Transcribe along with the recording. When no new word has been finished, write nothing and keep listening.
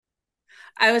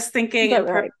I was thinking But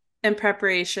like, in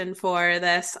preparation for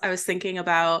this, I was thinking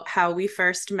about how we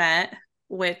first met,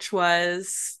 which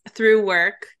was through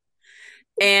work,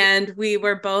 and we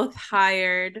were both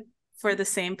hired for the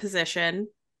same position.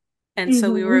 And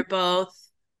so hmm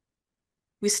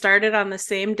we started on the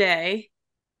same day.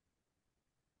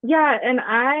 yeah, and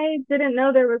I didn't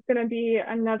know there was going to be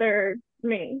another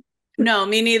me No,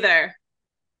 me neither.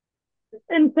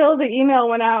 until the email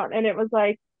went out and it was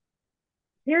like,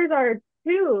 here's our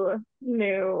two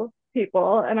new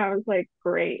people. And I was like,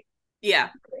 great, Yeah.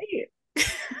 great.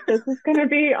 This is going to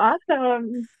be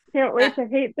awesome. Can't Uh, wait to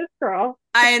hate this girl.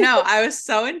 I know. I was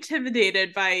so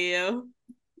intimidated by you.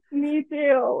 Me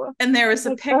too. And there was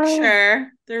a Like, oh,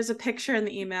 picture. There's a picture in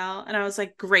the email, and I was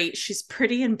like, great, she's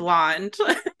pretty and blonde.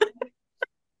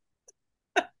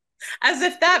 As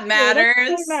if that yeah, that's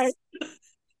so matters. nice.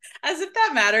 As if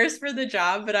that matters for the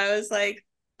job. But I was like,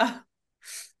 oh,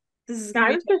 this is gonna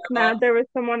I be was just mad terrible. there was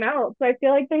someone else. I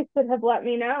feel like they should have let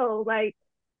me know, like,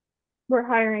 we're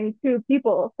hiring two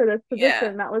people for this Yeah.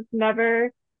 position. That was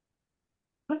never.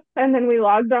 And then we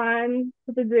logged on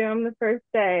to the Zoom the first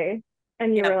day,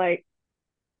 and you were Yep. like,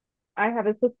 I have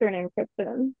a sister named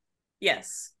Kristin.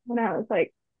 Yes. And I was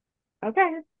like,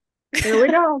 okay, here we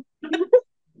go.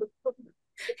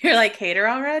 You're like hater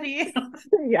already.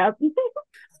 Yep.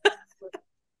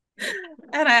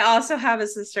 And I also have a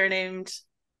sister named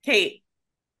Kate,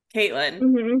 Caitlin,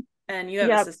 hmm and you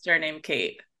have a Yep. sister named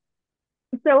Kate.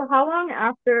 So, how long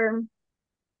after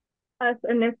us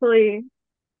initially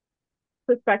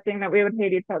suspecting that we would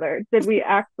hate each other did we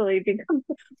actually become?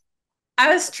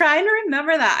 I was trying to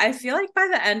remember that. I feel like by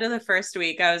the end of the first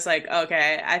week, I was like,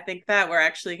 okay, I think that we're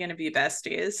actually going to be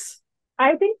besties.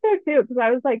 I think so too, because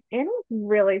I was like, Anna's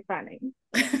really funny.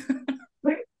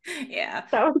 Yeah.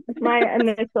 That was my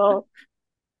initial.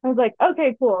 I was like,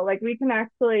 okay, cool. Like, we can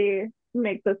actually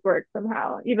make this work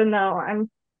somehow, even though I'm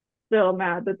still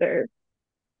mad that there's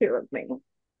two of me.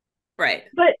 Right.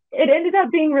 But it ended up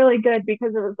being really good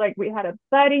because it was like we had a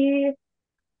buddy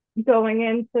going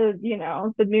into,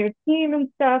 the new team and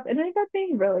stuff. And it ended up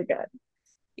being really good.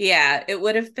 Yeah, it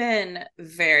would have been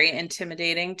very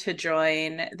intimidating to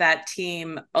join that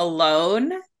team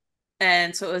alone.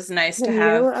 And so it was nice to Can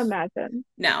you have, imagine?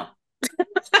 no,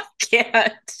 I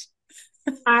can't.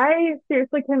 I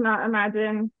seriously cannot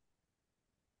imagine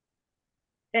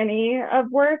any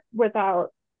of work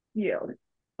without you.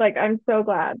 Like, I'm so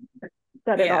glad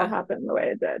that it all Yeah, happened the way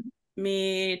it did.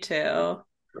 me too.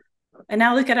 And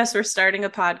now look at us, we're starting a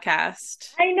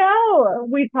podcast. I know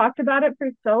we talked about it for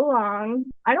so long.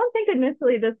 I don't think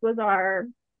initially this was our,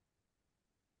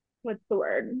 what's the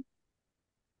word,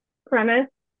 premise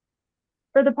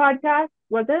for the podcast,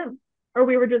 was it? Or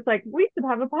we were just like, we should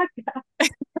have a podcast.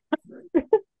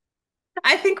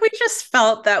 I think we just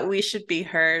felt that we should be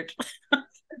heard.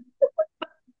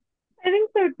 I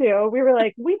think so too. We were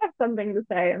like, we have something to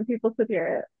say and people should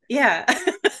hear it. Yeah,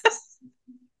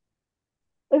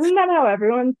 Isn't that how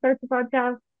everyone starts a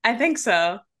podcast? I think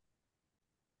so.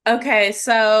 Okay,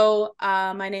 so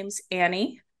my name's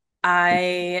Annie.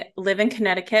 I live in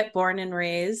Connecticut, born and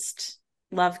raised.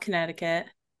 Love Connecticut.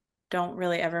 Don't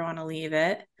really ever want to leave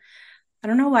it. I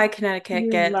don't know why Connecticut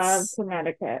You love gets,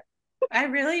 Connecticut. I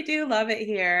really do love it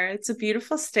here. It's a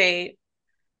beautiful state,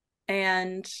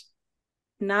 and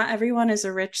not everyone is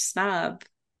a rich snob,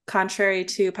 contrary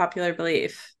to popular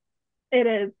belief. It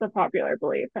is the popular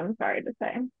belief, I'm sorry to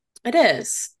say. It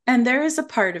is. And there is a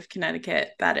part of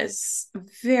Connecticut that is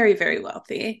very, very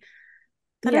wealthy.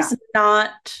 That Yeah. is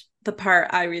not the part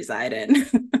I reside in.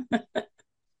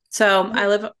 So I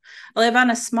live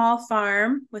on a small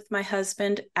farm with my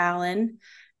husband Alan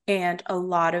and a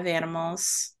lot of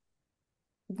animals.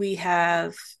 We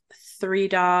have three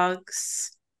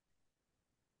dogs.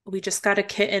 We just got a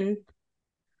kitten.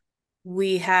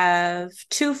 We have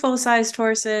two full-sized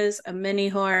horses, a mini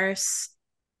horse,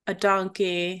 a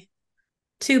donkey,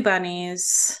 two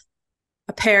bunnies,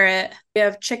 a parrot. We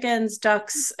have chickens,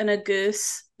 ducks, and a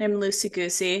goose named Lucy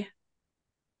Goosey,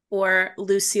 or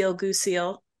Lucille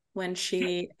Gooseel when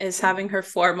she is having her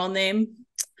formal name.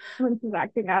 When she's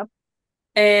acting up.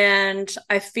 And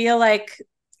I feel like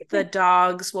the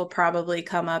dogs will probably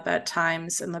come up at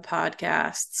times in the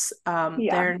podcasts.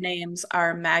 Yeah. Their names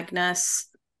are Magnus,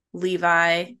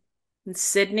 Levi, and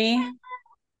Sydney.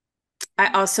 I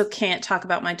also can't talk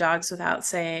about my dogs without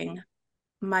saying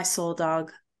my soul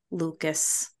dog,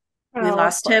 Lucas. We Oh, of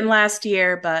lost him course. last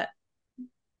year, but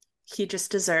he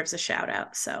just deserves a shout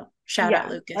out. So shout out,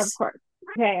 Yeah, of Lucas. course.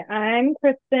 Okay, I'm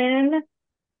Kristin.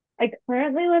 I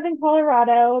currently live in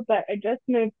Colorado, but I just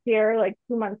moved here like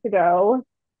 2 months ago.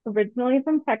 Originally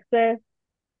from Texas,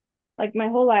 like my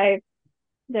whole life.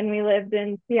 Then we lived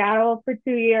in Seattle for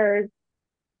 2 years,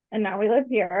 and now we live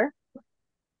here.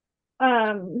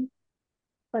 Um,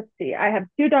 let's see. I have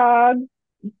two dogs,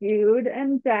 Jude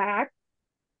and Jack,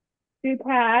 two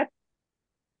cats,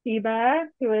 Sheba,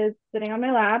 who is sitting on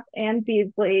my lap, and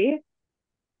Beasley,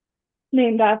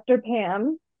 named after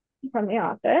Pam from The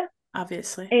Office.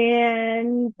 Obviously.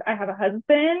 And I have a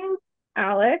husband,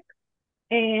 Alex,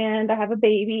 and I have a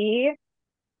baby,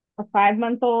 a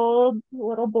 5-month-old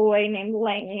little boy named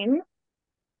Lane.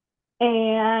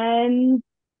 And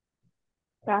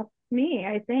that's me,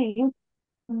 I think.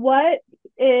 What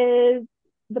is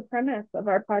the premise of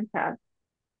our podcast?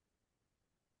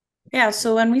 Yeah,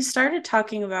 so when we started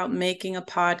talking about making a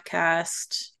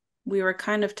podcast, we were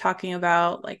kind of talking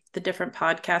about like the different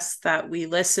podcasts that we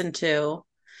listen to.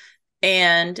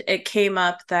 And it came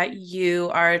up that you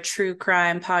are a true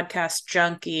crime podcast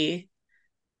junkie.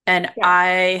 And Yeah, I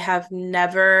have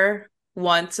never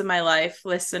once in my life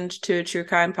listened to a true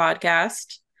crime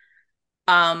podcast.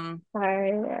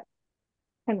 I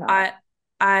cannot. I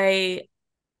I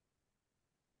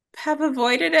have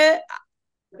avoided it.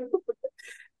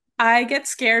 I get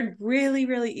scared really,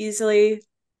 really easily.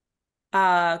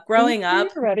 Are you Growing sure up,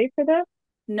 you're ready for this?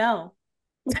 no.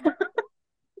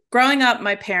 Growing up,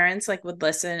 my parents like would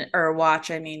listen or watch,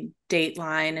 I mean,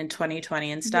 Dateline and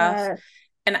 2020 and stuff. Yes.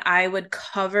 And I would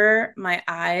cover my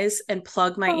eyes and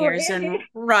plug my Oh, ears and Annie.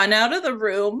 run out of the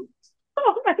room.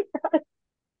 Oh my God.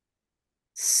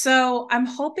 So I'm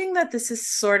hoping that this is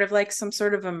sort of like some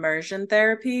sort of immersion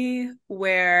therapy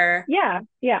where Yeah,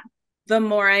 yeah. the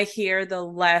more I hear, the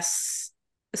less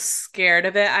scared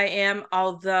of it I am,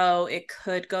 although it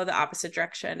could go the opposite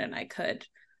direction and I could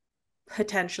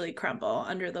potentially crumble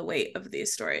under the weight of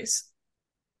these stories.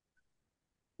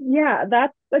 Yeah,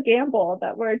 that's the gamble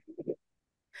that we're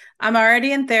I'm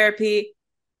already in therapy.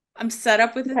 I'm set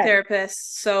up with a okay.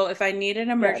 therapist. So if I need an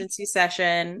Good. emergency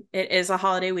session, it is a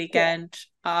holiday Cool. weekend.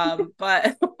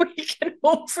 But we can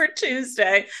hope for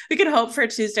Tuesday. We can hope for a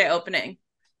Tuesday opening.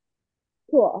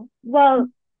 Cool. Well,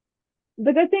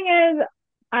 the good thing is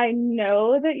I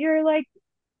know that you're like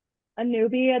a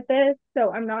newbie at this, so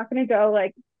I'm not going to go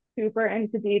like super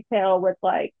into detail with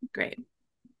like Great.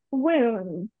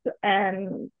 wounds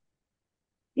and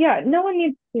yeah, no one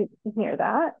needs to hear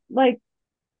that. Like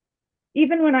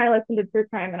even when I listen to true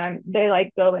crime and they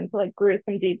like go into like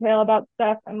gruesome detail about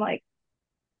stuff, I'm like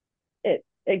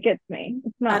it gets me.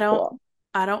 It's I not don't cool.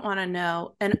 I don't want to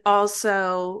know. And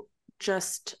also,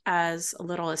 just as a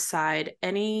little aside,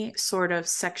 any sort of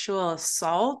sexual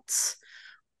assault,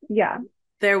 Yeah.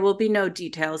 there will be no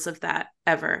details of that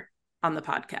ever on the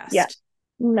Yeah. podcast.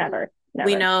 Never.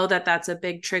 We Never. know that that's a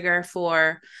big trigger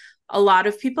for a lot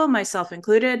of people, myself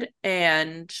included.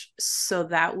 And so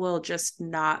that will just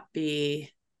not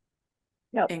be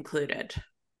Nope. included.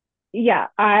 Yeah.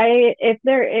 I if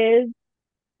there is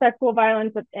sexual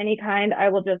violence of any kind, I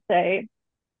will just say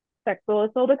sexual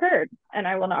assault occurred and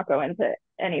I will not go into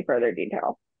any further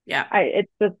detail. Yeah.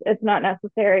 It's not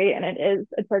necessary and it is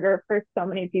a trigger for so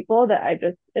many people that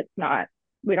it's not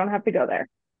we don't have to go there.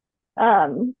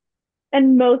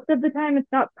 And most of the time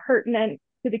it's not pertinent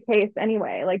to the case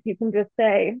anyway. Like you can just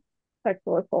say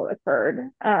sexual assault occurred.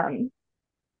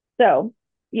 So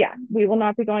yeah, we will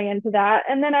not be going into that.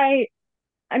 And then I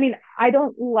mean, I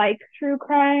don't like true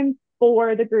crime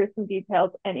for the gruesome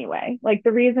details anyway. Like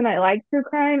the reason I like true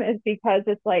crime is because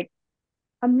it's like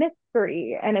a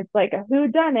mystery and it's like a who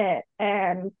done it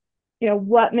and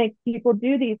what makes people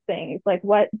do these things, like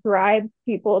what drives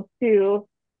people to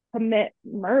commit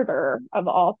murder of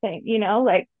all things,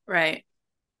 like Right.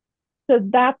 so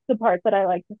that's the part that I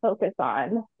like to focus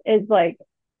on is like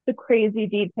the crazy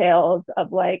details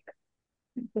of like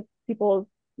just people's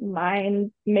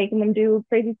minds making them do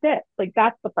crazy shit. Like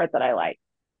that's the part that I like.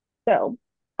 So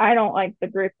I don't like the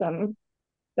gruesome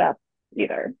stuff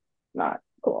either. Not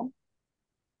cool.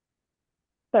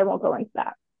 So I won't go into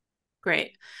that.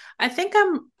 Great. I think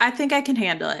I can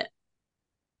handle it.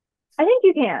 I think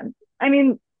you can. I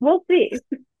mean, we'll see.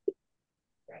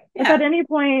 If at Yeah. any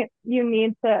point you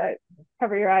need to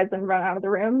cover your eyes and run out of the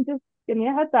room, just give me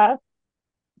a heads up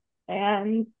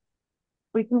and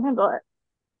we can handle it.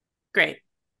 Great.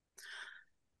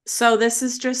 So this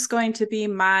is just going to be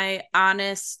my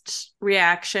honest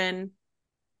reaction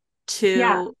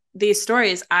Yeah. to these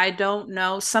stories. I don't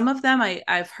know. Some of them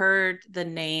I've heard the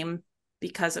name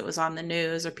because it was on the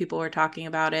news or people were talking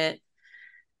about it.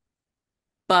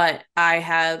 But I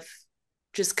have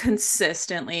just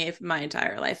consistently my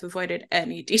entire life avoided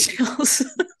any details.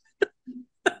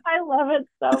 I love it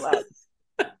so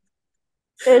much.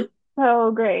 It's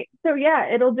so great. So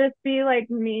yeah, it'll just be like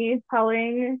me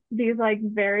telling these like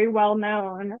very well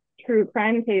known true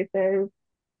crime cases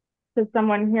to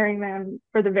someone hearing them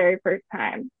for the very first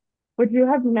time. Would you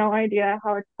have no idea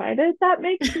how excited that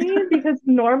makes me? Because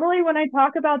normally when I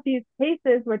talk about these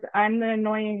cases, which I'm the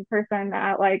annoying person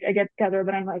at like a get together,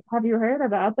 but I'm like, have you heard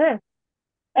about this?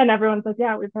 And everyone's like,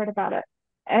 yeah, we've heard about it.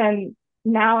 And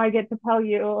now I get to tell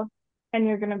you, and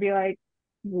you're going to be like,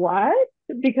 what?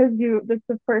 Because this is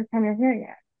the first time you're hearing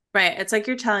it. Right. It's like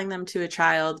you're telling them to a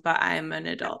child, but I'm an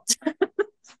adult.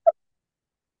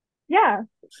 Yeah,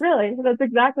 really. That's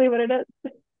exactly what it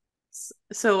is.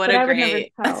 So what But a I would never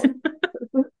great. tell.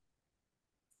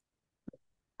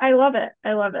 I love it.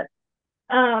 I love it.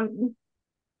 Um,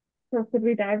 so should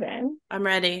we dive in? I'm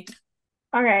ready.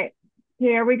 All right,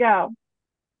 here we go.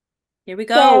 Here we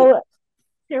go. So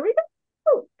here we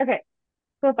go. Okay.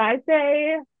 So if I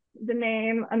say the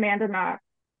name Amanda Knox,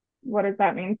 what does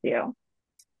that mean to you?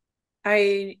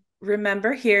 I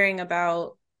remember hearing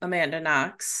about Amanda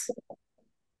Knox.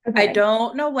 I Okay.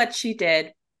 don't know what she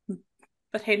did,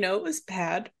 but I know it was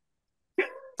bad.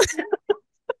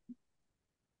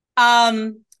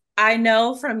 Um, I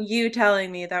know from you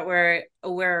telling me that we're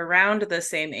around the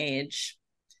same age.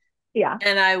 Yeah.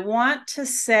 And I want to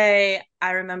say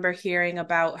I remember hearing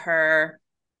about her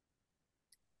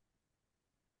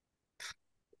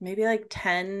maybe like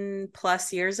 10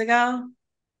 plus years ago.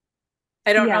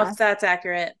 I don't know Yeah. if that's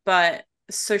accurate, but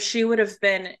so she would have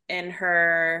been in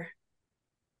her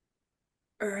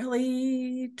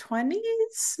early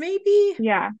 20s, maybe,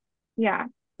 Yeah. Yeah.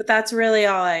 but that's really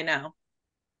all I know.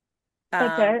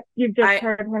 That's Um, it. You've just I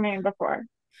heard her name before.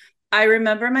 I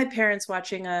remember my parents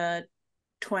watching a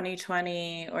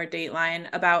 2020 or Dateline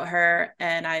about her,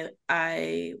 and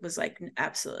I was like,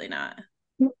 absolutely not.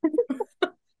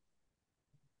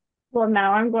 Well,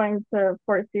 now I'm going to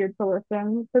force you to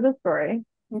listen to the story.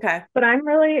 Okay. But I'm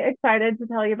really excited to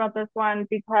tell you about this one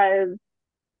because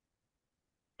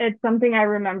it's something I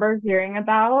remember hearing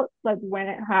about, like when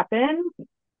it happened,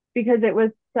 because it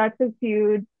was such a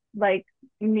huge, like,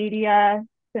 media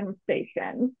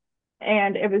sensation.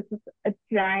 And it was just a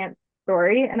giant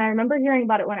story. And I remember hearing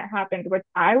about it when it happened, which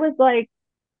I was like,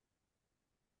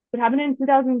 it happened in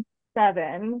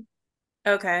 2007.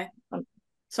 Okay. Um,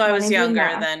 So I Let was me do younger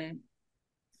math. than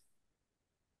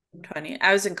 20.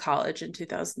 I was in college in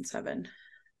 2007.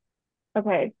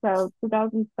 Okay, so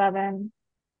 2007,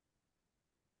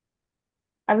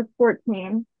 I was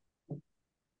 14.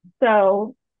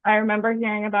 So I remember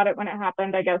hearing about it when it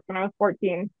happened, I guess, when I was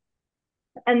 14.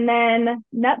 And then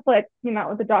Netflix came out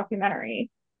with a documentary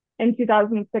in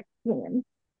 2016.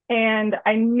 And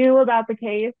I knew about the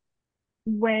case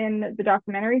when the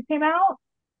documentary came out,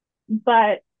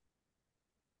 but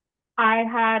I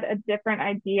had a different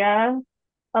idea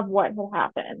of what had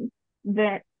happened.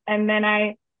 And then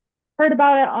I heard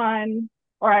about it on,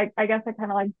 or I guess I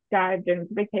kind of like dived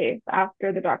into the case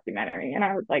after the documentary. And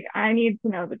I was like, I need to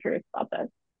know the truth about this.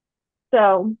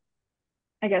 So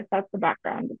I guess that's the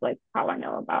background of like how I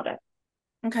know about it.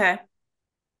 Okay.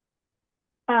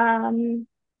 Um,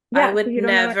 I yeah, so would you don't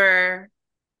know never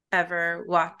ever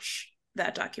watch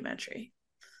that documentary.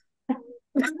 it.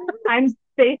 I'm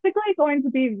basically going to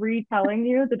be retelling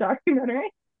you the documentary.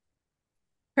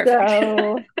 Perfect.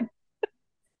 So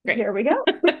Great. here we go.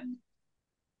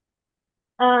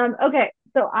 Okay,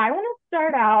 so I want to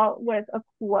start out with a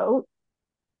quote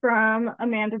from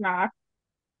Amanda Knox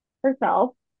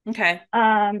herself, Okay.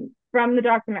 from the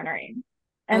documentary,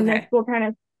 and this Okay. will kind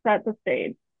of set the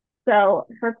stage. So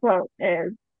her quote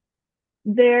is,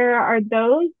 "There are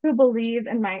those who believe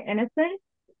in my innocence,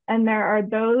 and there are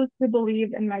those who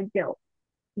believe in my guilt.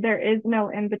 There is no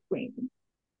in between.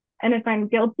 And if I'm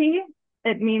guilty,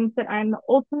 it means that I'm the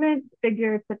ultimate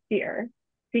figure to fear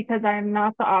because I am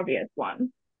not the obvious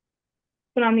one.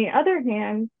 But on the other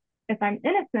hand, if I'm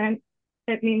innocent,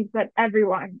 it means that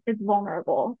everyone is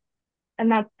vulnerable,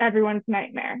 and that's everyone's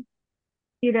nightmare.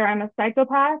 Either I'm a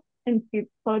psychopath in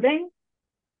sheep's clothing,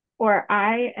 or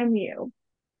I am you."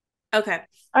 Okay.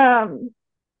 Um,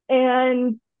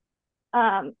 and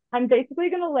I'm basically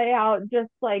going to lay out just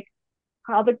like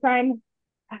how the crime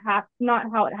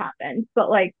not how it happened, but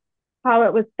like how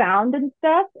it was found and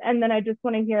stuff. And then I just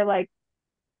want to hear like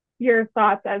your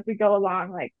thoughts as we go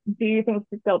along. Like, do you think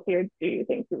she's guilty or do you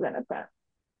think she's innocent?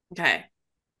 Okay.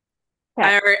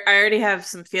 Okay. I already have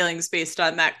some feelings based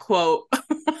on that quote.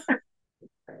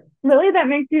 Really? That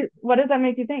makes you, what does that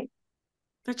make you think?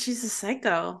 But she's a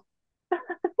psycho.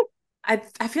 I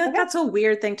feel like Okay. that's a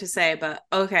weird thing to say, but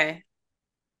okay.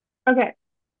 Okay.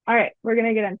 All right. We're going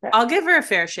to get into it. I'll give her a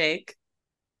fair shake.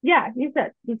 Yeah, you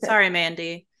said, you said. Sorry,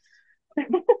 Mandy.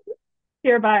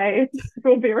 Hereby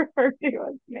will be referred to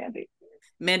as Mandy.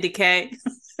 Mandy K.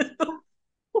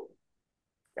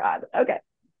 God. Okay.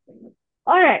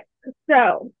 All right.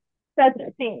 So that's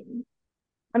the theme.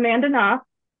 Amanda Knox.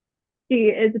 She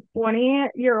is a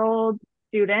 20-year-old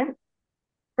student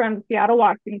from Seattle,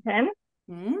 Washington.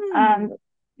 Mm, Um,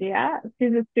 yeah,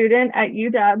 she's a student at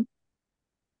UW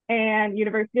and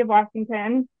University of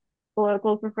Washington. The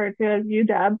locals refer to as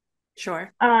UW.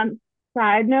 sure.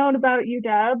 Side note about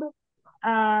UW,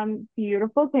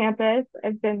 beautiful campus.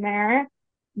 I've been there.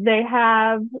 They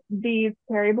have these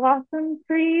cherry blossom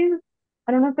trees.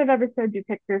 I don't know if I've ever showed you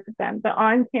pictures of them, but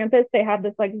on campus they have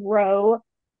this like row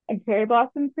of cherry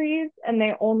blossom trees, and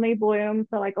they only bloom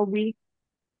for like a week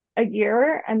a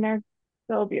year, and they're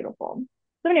so beautiful.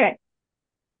 So anyway,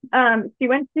 she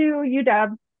went to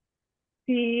UW.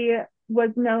 She was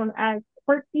known as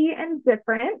quirky and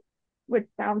different, which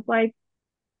sounds like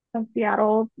a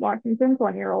Seattle, Washington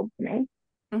 20-year-old to me.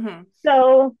 Mm-hmm.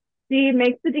 So she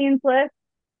makes the dean's list.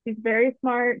 She's very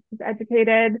smart. She's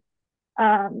educated.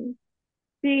 Um,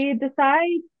 she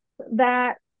decides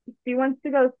that she wants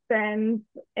to go spend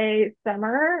a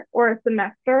summer or a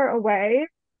semester away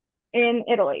in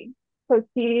Italy. So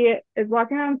she is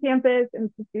walking around campus and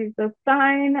she sees a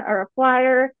sign or a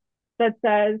flyer that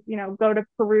says, go to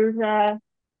Perugia,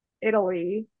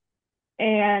 Italy,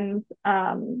 and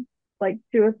like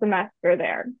do a semester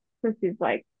there. So she's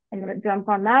like, I'm gonna jump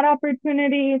on that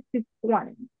opportunity. She's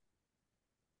 20.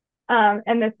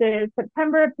 And this is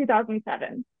September of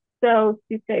 2007. So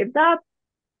she saved up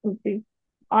and she's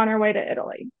on her way to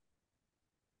Italy.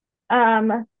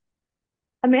 Um,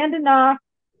 Amanda Knox,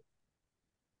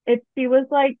 if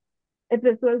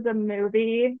this was a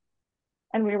movie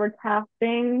and we were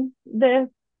casting this,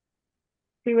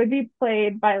 she would be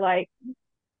played by like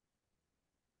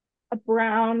a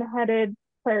brown-headed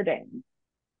Claire Danes.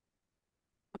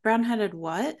 Brown-headed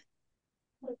what?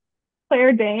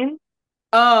 Claire Danes.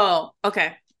 Oh,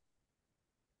 okay.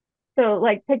 So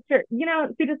like picture,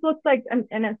 she just looks like an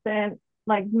innocent,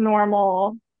 like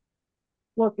normal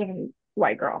looking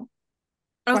white girl.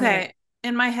 28. Okay.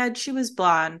 In my head, she was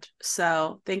blonde.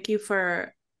 So thank you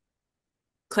for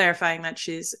clarifying that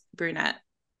she's brunette.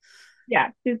 Yeah,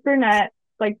 she's brunette,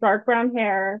 like dark brown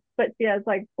hair, but she has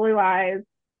like blue eyes.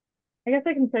 I guess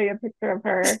I can show you a picture of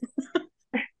her.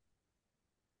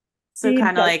 So She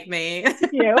kind of does like me.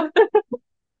 you,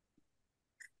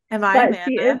 Am I but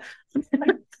she is.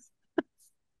 Amanda?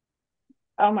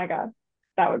 Oh my god,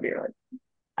 that would be really.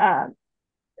 Um,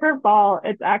 her ball.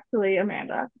 It's actually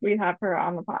Amanda. We have her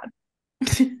on the pod.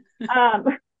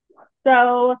 Um,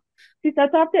 so she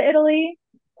sets off to Italy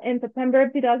in September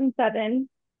of 2007,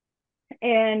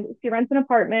 and she rents an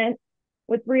apartment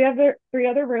with three other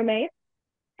roommates.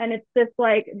 And it's this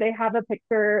like they have a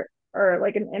picture or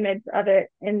like an image of it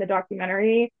in the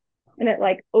documentary, and it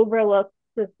like overlooks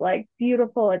this like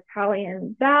beautiful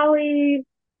Italian valley.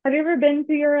 Have you ever been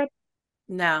to Europe?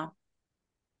 No.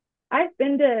 I've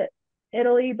been to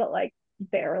Italy, but like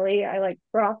barely. I like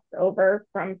crossed over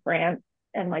from France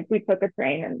and like we took a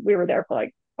train and we were there for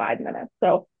like 5 minutes.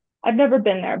 So I've never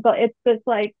been there, but it's this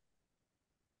like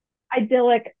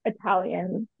idyllic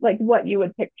Italian, like what you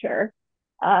would picture.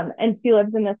 And she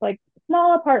lives in this like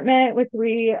small apartment with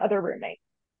three other roommates.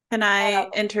 Can I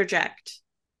interject?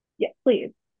 Yes,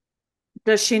 please.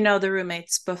 Does she know the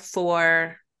roommates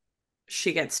before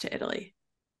she gets to Italy?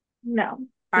 No,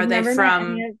 Are she's they never met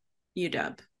any from of.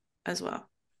 UW as well?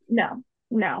 No,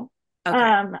 no. Okay.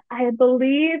 I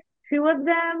believe two of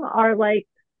them are like,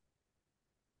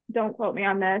 don't quote me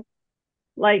on this,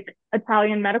 like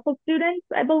Italian medical students,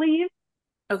 I believe.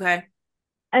 Okay.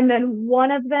 And then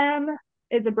one of them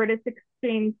is a British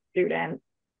exchange student,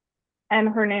 and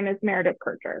her name is Meredith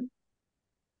Kircher.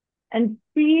 And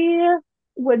she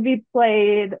would be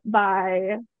played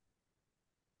by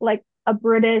like a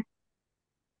British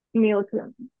Mila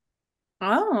Kunis.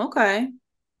 Oh, okay.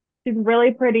 She's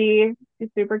really pretty. She's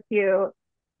super cute.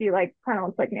 She like kind of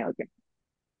looks like Mila Kunis.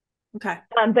 Okay.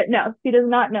 But no, she does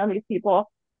not know these people.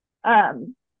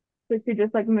 Um, so she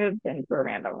just like moves into a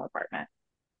random apartment.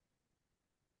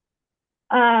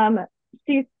 Um,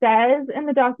 she says in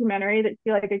the documentary that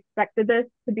she like expected this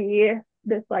to be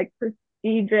this like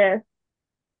prestigious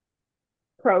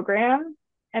program,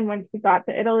 and when she got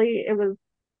to Italy, it was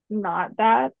not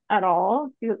that at all.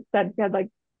 She said she had like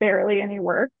barely any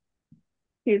work.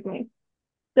 Excuse me.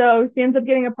 So she ends up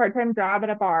getting a part-time job at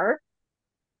a bar,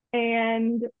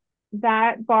 and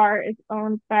that bar is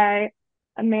owned by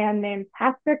a man named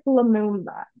Patrick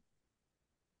Lumumba.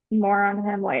 More on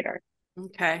him later.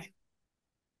 Okay.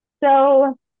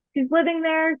 So she's living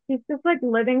there. She's just like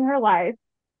living her life.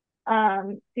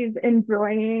 She's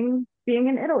enjoying being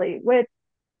in Italy, which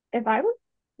if I was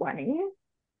 20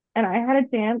 and I had a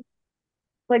chance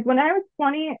Like when I was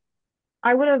 20,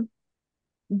 I would have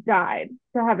died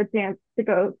to have a chance to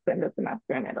go spend a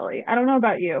semester in Italy. I don't know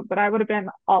about you, but I would have been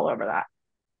all over that.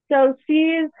 So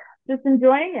she's just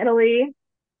enjoying Italy.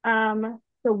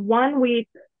 So 1 week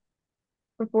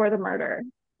before the murder.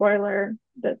 Spoiler,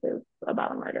 this is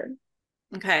about a murder.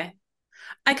 Okay.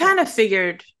 I Okay. kind of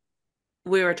figured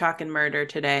we were talking murder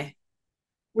today.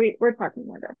 We're talking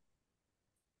murder.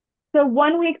 So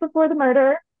 1 week before the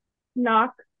murder,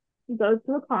 Knox goes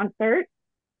to a concert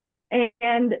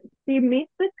and she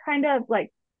meets this kind of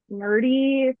like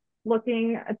nerdy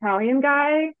looking Italian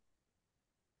guy.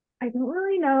 I don't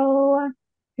really know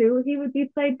who he would be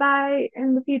played by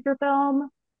in the feature film,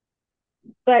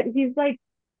 but he's like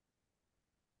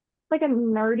a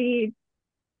nerdy,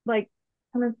 like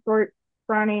kind of short,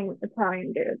 scrawny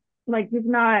Italian dude. Like he's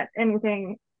not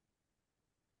anything.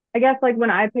 I guess like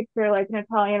when I picture like an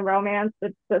Italian romance,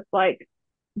 it's just like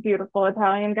beautiful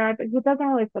Italian guy, but he doesn't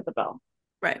really fit the bill.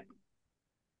 Right.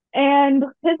 And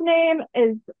his name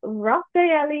is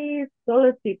Raffaele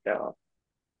Solicito.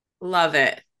 Love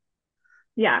it.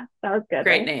 Yeah, that was good,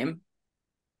 Great right? name.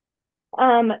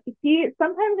 He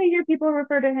sometimes I hear people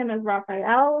refer to him as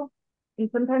Raphael, and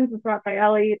sometimes it's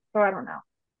Raffaele, so I don't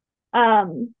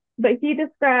know. But he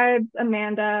describes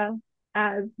Amanda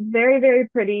as very, very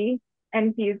pretty,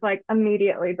 and he's like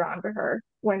immediately drawn to her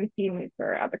when he meets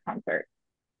her at the concert.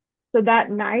 So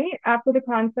that night after the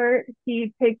concert,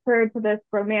 he takes her to this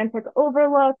romantic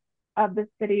overlook of the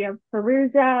city of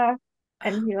Perugia,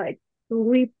 and he like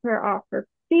sweeps her off her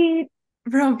feet.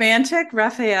 Romantic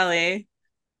Raffaele.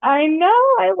 I know,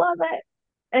 I love it.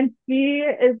 And she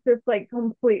is just like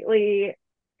completely,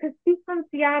 because she's from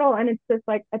Seattle and it's this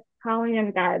like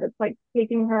Italian guy that's like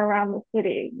taking her around the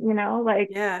city, you know? Like,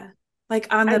 Yeah.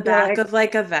 Like on the I feel back like, of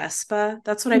like a Vespa.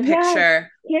 That's what I yes,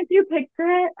 picture. can't you picture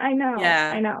it? I know, I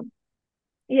Yeah. know.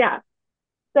 Yeah.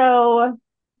 So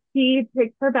he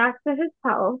takes her back to his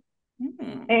house,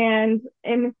 Hmm. and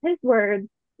in his words,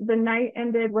 the night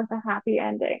ended with a happy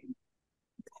ending.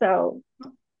 So,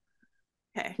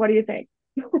 Okay. what do you think?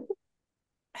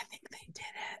 I think they did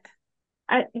it.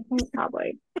 I think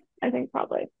probably. I think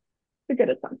probably. It's a good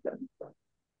assumption.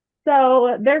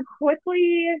 So they're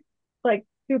quickly like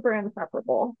super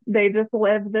inseparable. They just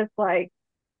live this like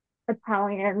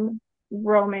Italian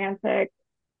romantic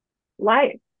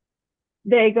life.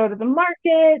 They go to the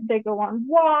market, they go on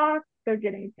walks, they're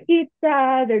getting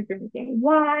pizza, they're drinking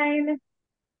wine.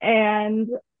 And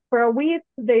for a week,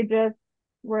 they just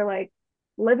were like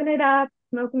living it up,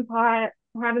 smoking pot,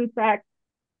 having sex,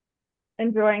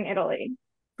 enjoying Italy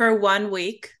For 1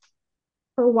 week.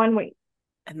 for 1 week.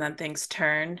 And then things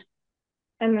turn.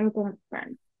 And then things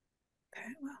turn. Okay.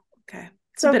 Well, okay.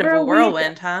 It's a So bit for of a a week,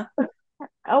 whirlwind, huh?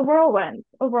 a whirlwind.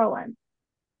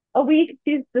 A week,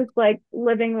 she's just like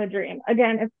living the dream.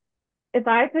 Again, if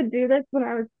I could do this when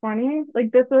I was 20,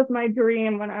 like this was my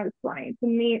dream when I was 20, to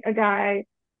meet a guy,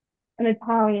 an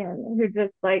Italian, who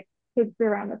just like takes you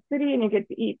around the city and you get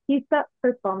to eat pizza.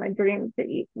 First of all, my dream to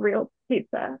eat real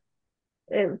pizza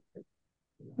is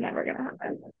never gonna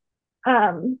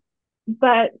happen.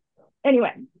 But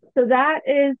anyway, so that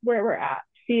is where we're at.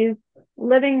 She's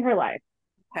living her life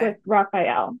Okay. with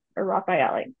Raphael or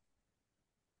Raffaele.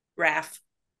 Raph.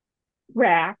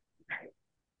 Rack.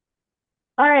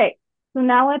 All right. So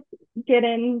now let's get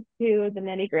into the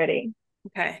nitty gritty.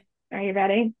 Okay. Are you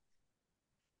ready?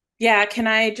 Yeah. Can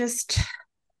I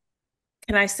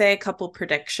say a couple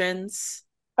predictions?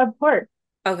 Of course.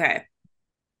 Okay.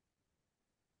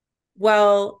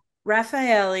 Well,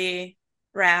 Raffaele,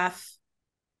 Raph,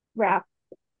 Rap.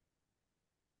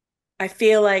 I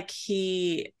feel like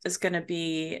he is going to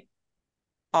be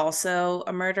also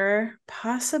a murderer,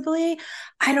 possibly.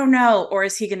 I don't know. Or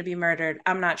is he going to be murdered?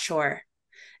 I'm not sure.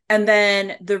 And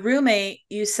then the roommate,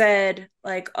 you said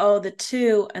like, oh, the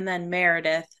two, and then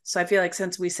Meredith. So I feel like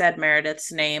since we said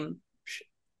Meredith's name,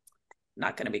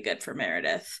 not going to be good for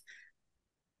Meredith.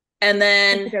 And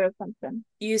That's a then good assumption.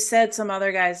 you said some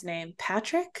other guy's name,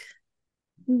 Patrick.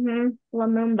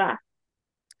 Lamumba.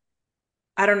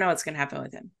 I don't know what's going to happen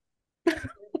with him.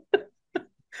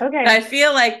 Okay. I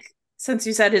feel like since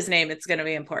you said his name, it's going to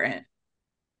be important.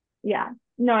 Yeah.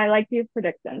 No, I like these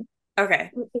predictions.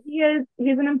 Okay.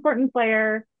 He's an important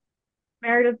player.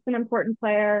 Meredith's an important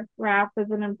player. Raph is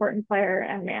an important player,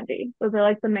 and Mandy. Those are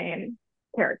like the main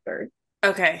characters.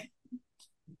 Okay.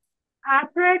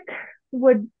 Patrick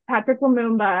Patrick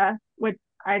Lumumba, which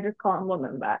I just call him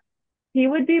Lumumba. He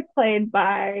would be played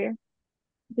by.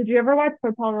 Did you ever watch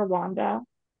Hotel Rwanda?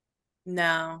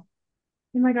 No.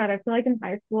 Oh my god, I feel like in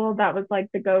high school that was like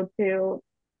the go-to,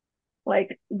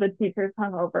 like the teachers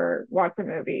hung over, watch a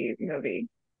movie.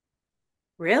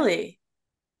 Really?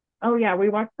 Oh yeah, we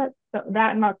watched that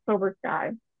in October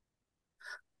Sky.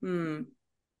 Hmm.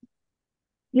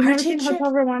 You've Our never seen teacher,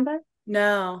 Hotel Rwanda?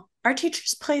 no, our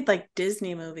teachers played like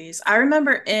Disney movies. I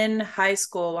remember in high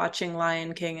school watching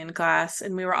Lion King in class,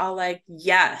 and we were all like,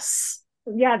 yes.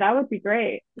 Yeah, that would be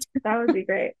great. That would be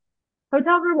great.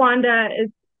 Hotel Rwanda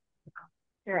is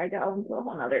here I go into a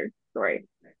whole other story.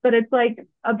 But it's like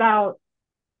about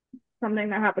something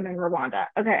that happened in Rwanda.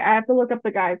 Okay, I have to look up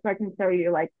the guy so I can show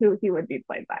you like who he would be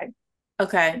played by. Is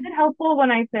Okay. it helpful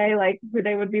when I say like who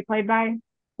they would be played by to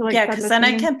like Yeah, set because the then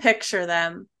I scene? can picture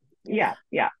them. Yeah,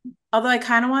 yeah. Although I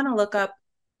kind of want to look up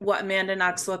what Amanda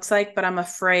Knox looks like, but I'm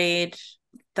afraid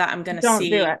that I'm going to Don't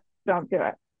do it. see. Don't do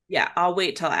it. Yeah, I'll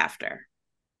wait till after.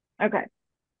 Okay.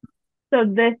 So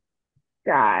this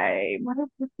guy, what is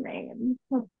his name?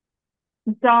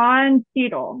 Don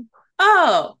Cheadle.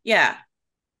 Oh, yeah.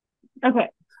 Okay.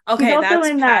 He's Okay, also that's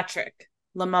in that. Patrick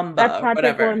That's Lumumba or Patrick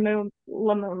whatever.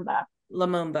 Lumumba.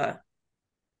 Lumumba.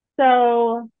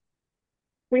 So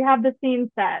we have the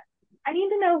scene set. I need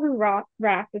to know who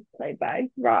Raph is played by.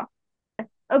 Raph.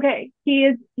 Okay,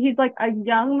 he's like a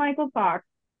young Michael Fox,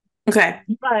 Okay.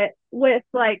 but with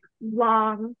like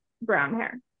long brown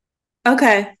hair.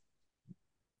 Okay.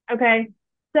 Okay,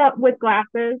 so with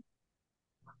glasses.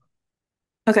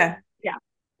 Okay. Yeah,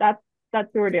 that's that's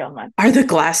who we're dealing with. Are the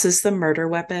glasses the murder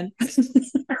weapon?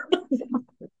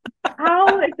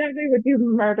 How exactly would you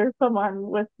murder someone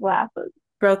with glasses?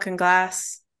 Broken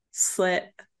glass,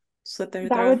 slit their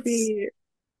That would throats. be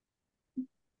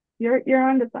you're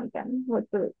onto something with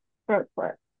the throat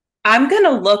slit. I'm going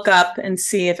to look up and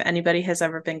see if anybody has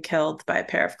ever been killed by a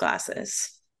pair of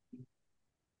glasses.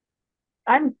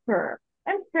 I'm sure.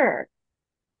 I'm sure.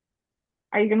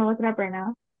 Are you gonna look it up right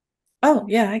now? Oh,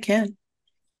 yeah, I can.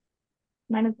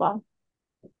 Might as well.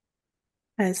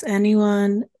 Has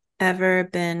anyone ever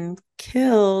been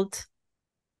killed?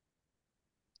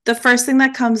 The first thing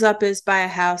that comes up is by a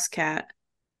house cat,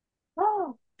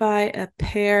 Oh, by a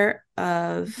pair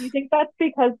do you of think that's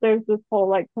because there's this whole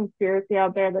like conspiracy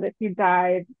out there that if you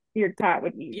died, your cat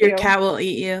would eat your you? cat will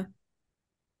eat you.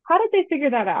 How did they figure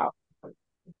that out?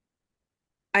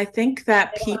 I think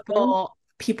that It happened.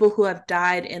 people who have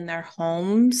died in their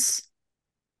homes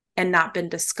and not been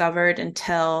discovered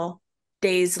until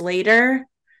days later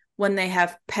when they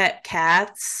have pet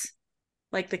cats,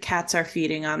 like the cats are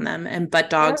feeding on them and but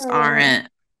dogs Oh, aren't.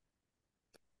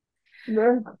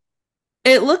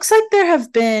 It looks like there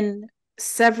have been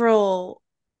several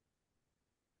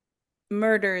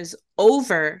murders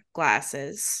over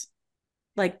glasses,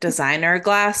 like designer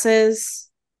glasses.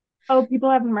 oh, people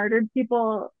have murdered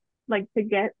people like to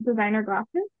get designer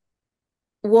glasses.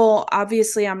 Well,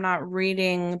 obviously, I'm not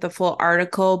reading the full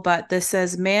article, but this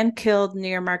says man killed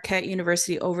near Marquette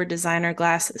University over designer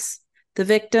glasses. The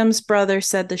victim's brother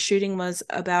said the shooting was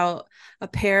about a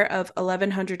pair of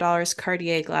 $1,100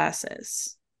 Cartier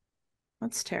glasses.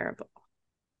 That's terrible.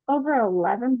 Over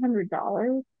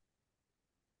 $1,100.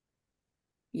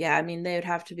 Yeah, I mean, they would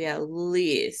have to be at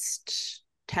least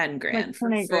 10 Like grand for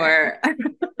 20 grand. four.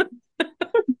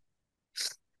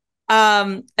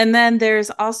 And then there's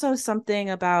also something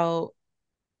about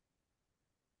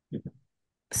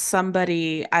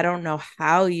somebody, I don't know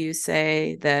how you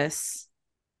say this,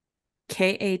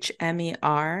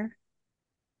 Khmer.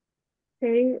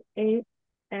 K-8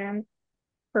 and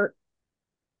per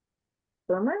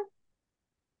firmer?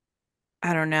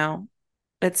 I don't know.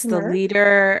 It's the Mer?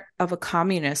 leader of a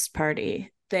communist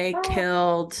party. They Oh,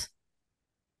 killed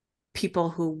people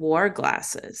who wore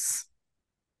glasses.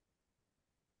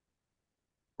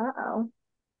 uh-oh.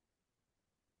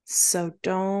 So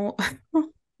don't,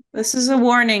 this is a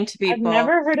warning to I've people.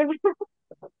 never heard of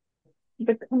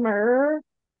the Khmer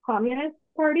Communist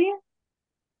Party.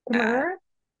 Uh, Khmer?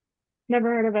 Never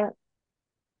heard of it.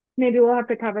 Maybe we'll have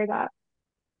to cover that.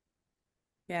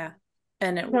 yeah.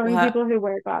 And Killing people who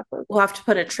wear glasses. we'll have to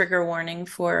put a trigger warning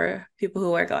for people who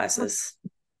wear glasses.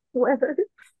 Where?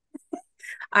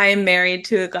 I am married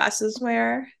to a glasses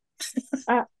wearer.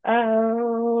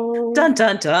 Uh-oh. Dun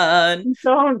dun dun.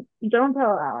 Don't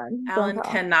tell Alan. Don't Alan tell.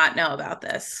 cannot know about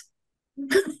this.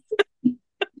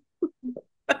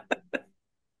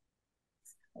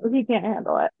 He can't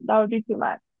handle it. That would be too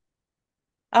much.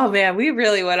 Oh man, we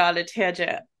really went on a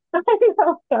tangent. I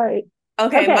know, sorry.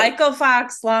 Okay, Okay. Michael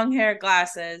Fox, long hair,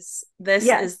 glasses. This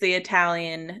Yes. is the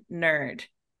Italian nerd.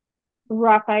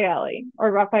 Raffaele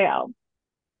or Raphael.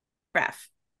 Raph.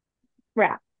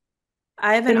 Raph.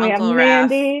 I have an Then we have Uncle Raph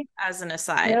Mandy. as an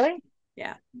aside. Really?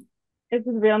 Yeah. Is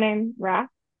his real name Raph?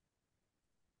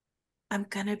 I'm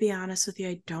gonna be honest with you,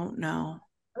 I don't know.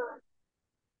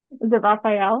 Is it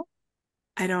Raphael?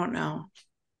 I don't know.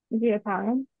 Is he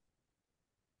Italian?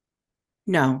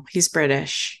 No, he's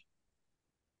British.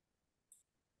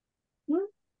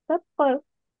 That's close.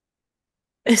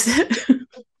 Is it?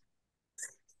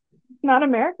 Not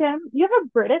American. You have a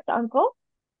British uncle?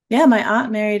 Yeah, my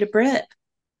aunt married a Brit.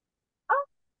 Oh,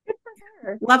 good for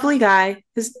her. Lovely guy.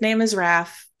 His name is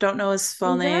Raf. Don't know his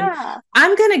full name. Yeah.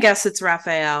 I'm gonna guess it's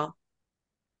Raphael.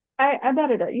 I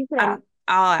bet it is. You should ask.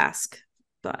 I'll ask,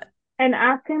 but And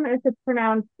ask him if it's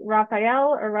pronounced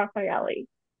Raphael or Raffaelli.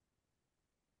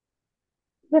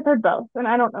 I've heard both, and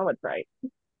I don't know what's right.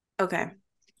 okay.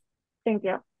 Thank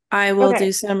you. I will Okay.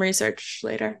 do some research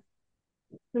later.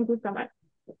 Thank you so much.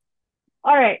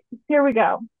 All right, here we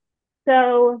go.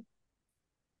 So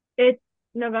it's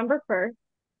November 1st,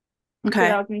 Okay.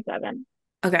 2007.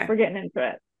 Okay. We're getting into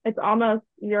it. It's almost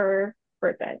your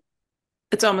birthday.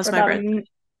 It's almost my birthday.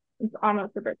 It's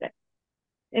almost your birthday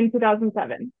in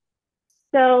 2007.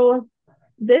 So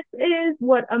this is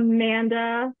what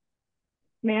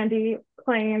Mandy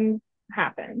claims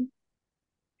happened.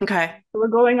 Okay. So we're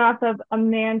going off of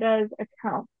Amanda's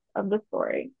account of the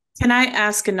story. Can I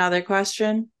ask another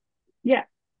question? Yeah.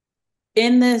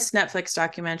 In this Netflix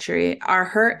documentary, are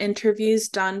her interviews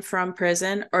done from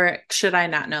prison, or should I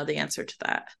not know the answer to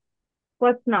that?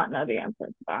 Let's not know the answer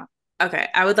to that. Okay.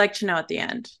 I would like to know at the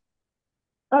end.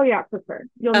 Oh, yeah, for sure.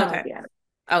 You'll know Okay. at the end.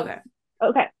 Okay.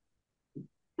 Okay.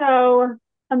 So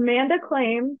Amanda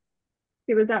claims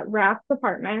she was at Raph's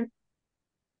apartment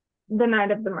the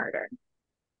night of the murder.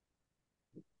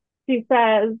 She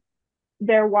says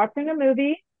they're watching a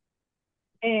movie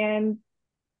and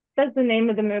says the name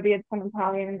of the movie. It's some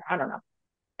Italian. I don't know.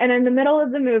 And in the middle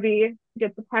of the movie,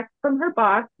 gets a text from her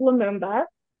boss, Lumumba,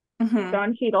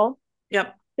 Don Cheadle,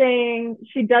 Yep. saying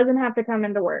she doesn't have to come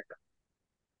into work.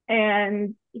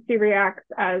 And she reacts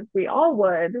as we all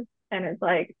would, and it's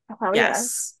like, hell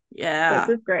yes. Yeah.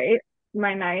 This is great.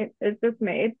 My night is just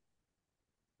made.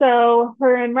 So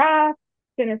her and Raph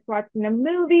finish watching a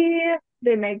movie.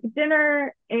 They make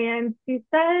dinner, and she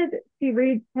said she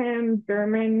reads him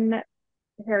German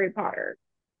Harry Potter.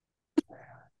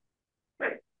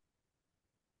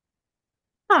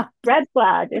 Huh. Red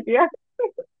flag, if you ask.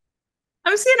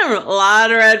 I'm seeing a lot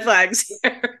of red flags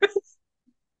here.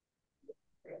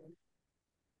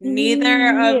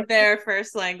 Neither of their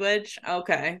first language.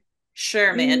 Okay.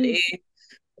 Sure, Mandy.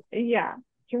 Yeah.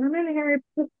 German Harry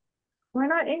Potter. Why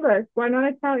not English? Why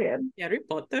not Italian? Harry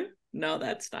Potter? No,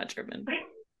 that's not German.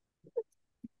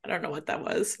 I don't know what that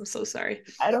was. I'm so sorry.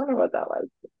 I don't know what that was.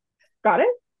 Got it?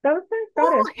 That was nice.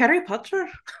 Got it. Harry Potter.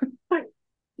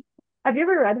 Have you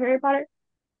ever read Harry Potter?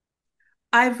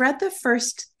 I've read the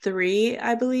first 3,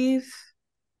 I believe.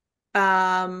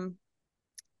 As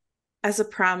a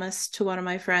promise to one of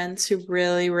my friends who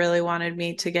really, really wanted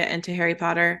me to get into Harry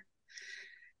Potter.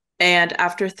 And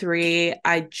after 3,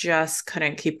 I just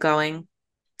couldn't keep going.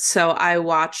 So I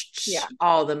watched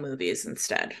all the movies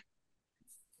instead,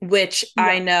 which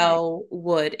I know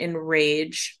would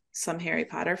enrage some Harry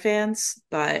Potter fans,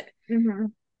 but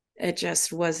it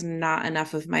just was not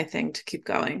enough of my thing to keep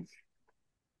going.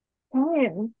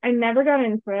 I never got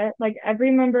into it. Like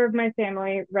every member of my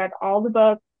family read all the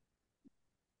books.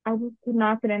 I just could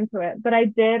not get into it. But I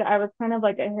did. I was kind of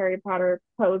like a Harry Potter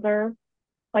poser.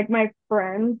 Like my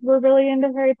friends were really into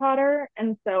Harry Potter,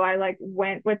 and so I like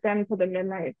went with them to the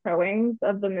midnight showings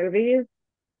of the movies.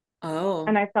 Oh.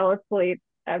 And I fell asleep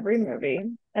every movie,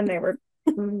 and they were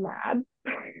mad.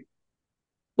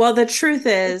 Well, the truth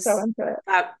is so into it.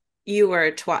 That you were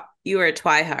a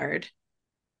twihard.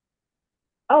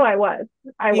 Oh, I was.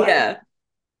 Yeah.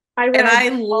 I read and I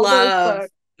all love those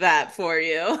books. that for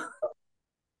you.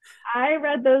 I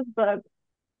read those books.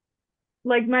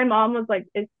 Like my mom was like,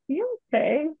 "Is she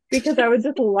okay?" Because I would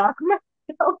just lock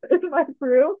myself in my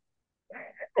room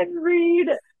and read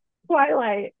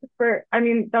Twilight that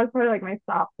was probably like my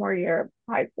sophomore year of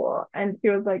high school. And she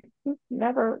was like, "She's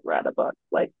never read a book.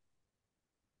 Like,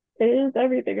 is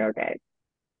everything okay?"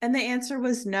 And the answer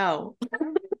was no.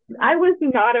 I was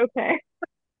not okay.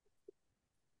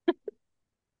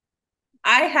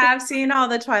 I have seen all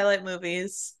the Twilight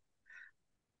movies,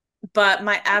 but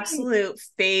my absolute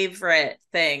favorite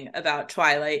thing about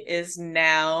Twilight is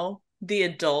now the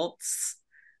adults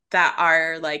that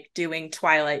are like doing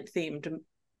Twilight themed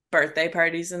birthday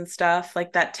parties and stuff.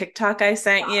 Like that TikTok I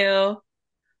sent you.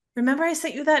 Remember I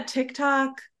sent you that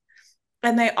TikTok?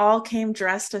 And they all came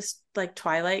dressed as like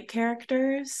Twilight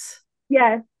characters.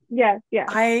 Yes. When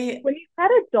you said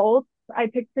adults, I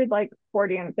pictured like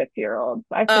 40 and 50-year-olds.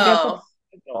 I forget that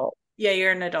adult. Yeah,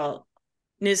 you're an adult.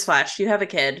 Newsflash, you have a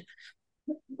kid.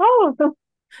 Oh.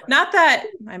 Not that,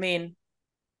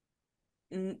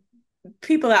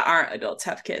 people that aren't adults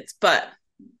have kids, but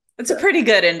it's a pretty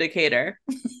good indicator.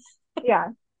 Yeah,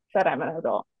 that I'm an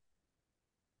adult.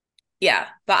 Yeah,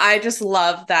 but I just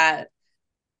love that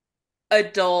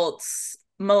adults,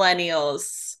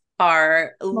 millennials,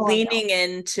 are Millennial. leaning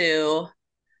into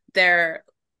their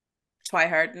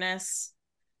twihardness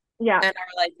Yeah, and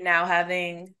are like now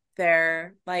having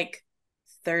their like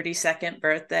 32nd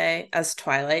birthday as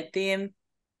Twilight theme.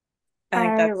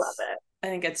 I love it. I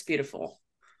think it's beautiful.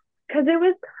 Because it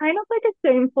was kind of like a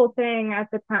shameful thing at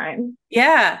the time.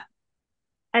 Yeah.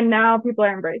 And now people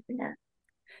are embracing it.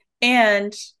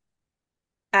 And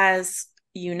as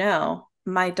you know,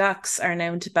 my ducks are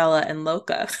named Bella and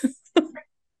Loca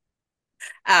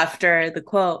after the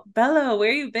quote, Bella,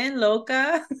 where you been,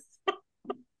 Loca?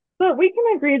 But we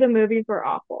can agree the movies were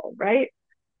awful, right?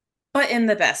 But in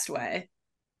the best way.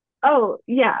 Oh,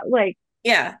 yeah, like,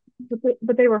 Yeah.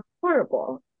 but they were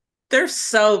horrible. They're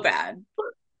so bad.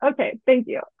 Okay, thank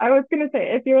you. I was gonna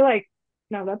say, if you're like,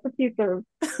 no, that's a piece of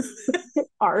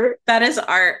art. That is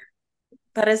art.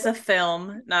 That is a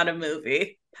film, not a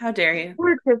movie. How dare you?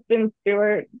 Poor Kristen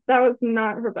Stewart. That was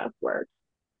not her best work.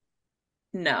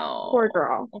 Poor No.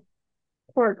 girl.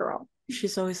 Poor girl.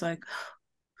 She's always like,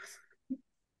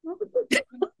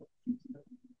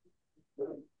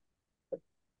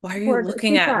 why are you Poor girl.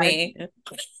 looking She at tried. me?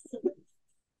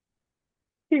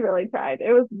 She really tried.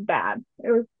 It was bad. It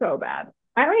was so bad.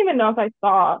 I don't even know if I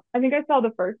saw. I think I saw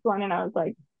the first one and I was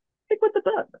like, stick with the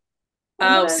book.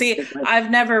 I'm Oh, gonna see, stick with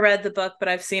I've never read the book, but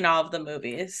I've seen all of the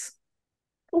movies.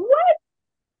 what?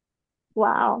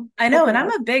 Wow. I know, and Okay.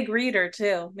 I'm a big reader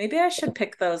too. Maybe I should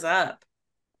pick those up.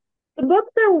 The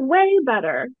books are way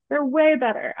better. They're way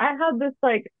better. I had this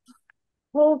like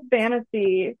whole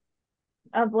fantasy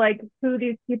of like who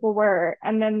these people were,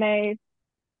 and then they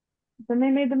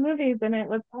made the movies, and it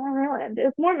was all ruined.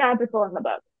 It's more magical in the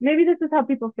book. Maybe this is how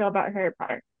people feel about Harry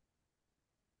Potter.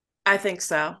 I think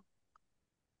so.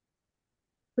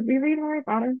 Did we read Harry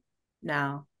Potter?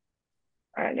 No.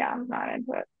 Yeah, I'm not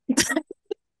into it.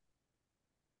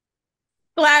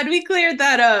 Glad we cleared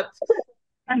that up.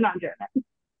 I'm not doing it.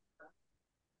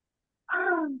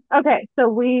 Okay, so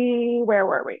where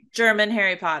were we? German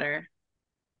Harry Potter.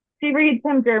 She reads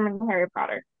him German Harry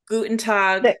Potter. Guten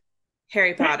Tag, Six.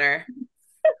 Harry Potter.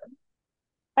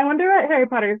 I wonder what Harry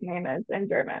Potter's name is in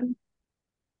German.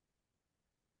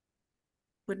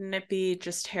 Wouldn't it be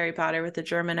just Harry Potter with a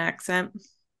German accent?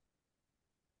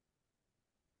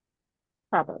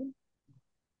 Probably.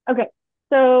 Okay,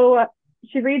 so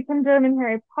she reads him German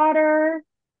Harry Potter.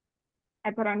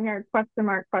 I put on here question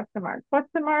mark, question mark,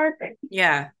 question mark.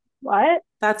 Yeah, What?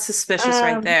 that's suspicious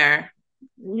right Um, there.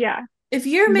 yeah. If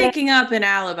you're Then making up an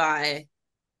alibi,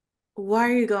 why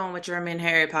are you going with German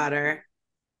Harry Potter?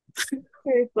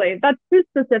 seriously, that's too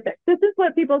specific. This is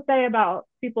what people say about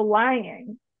people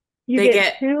lying. You They get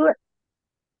get too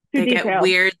they get detailed.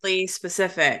 weirdly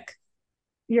specific.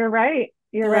 You're right.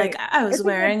 You're They're like, right. I was It's a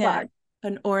red wearing flag.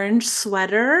 an orange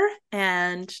sweater,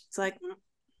 and it's like,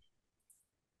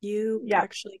 you Yep.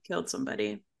 actually killed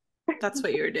somebody. That's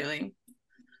what you were doing.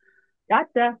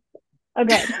 Gotcha.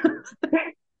 Okay.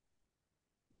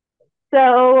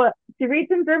 So she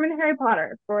reads in German Harry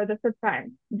Potter for the fifth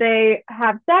time. They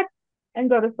have sex and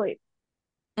go to sleep.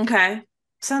 Okay.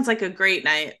 Sounds like a great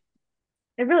night.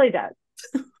 It really does.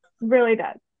 Really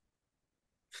does.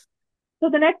 So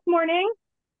the next morning,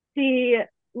 she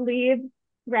leaves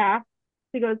Raph.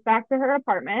 She goes back to her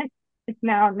apartment. It's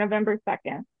now November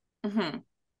 2nd. Mm-hmm.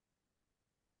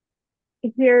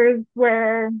 Here's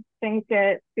where things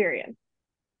get serious.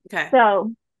 Okay.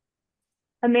 So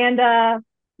Amanda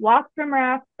walks from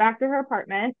Raph back to her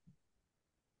apartment.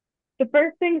 The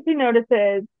first thing she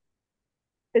notices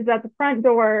is that the front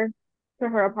door to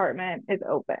her apartment is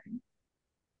open,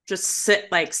 Just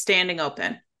sit like standing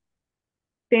open.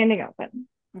 standing open.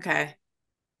 Okay.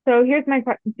 So here's my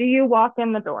question. Do you walk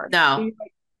in the door? Do No, you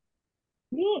like,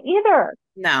 me either?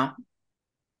 no,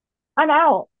 I'm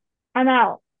out. I'm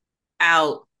out.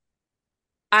 out.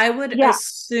 I would Yeah.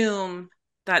 assume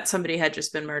that somebody had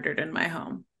just been murdered in my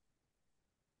home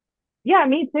Yeah,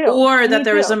 me too. or that Me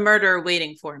there was a too. murder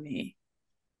waiting for me.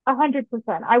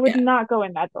 100%. I would Yeah. not go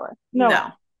in that door. No way.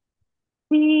 No.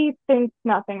 He thinks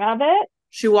nothing of it.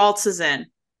 She waltzes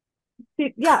in.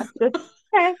 Yeah, just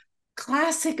okay.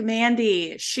 Classic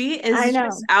Mandy. She I is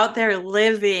just know. out there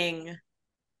living.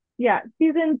 Yeah,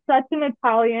 she's in such an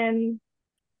Italian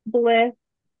bliss,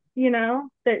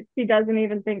 that she doesn't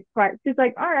even think twice. She's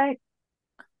like, all right.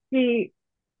 She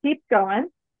keeps going.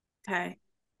 Okay.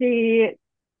 She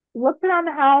looks around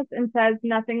the house and says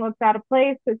nothing looks out of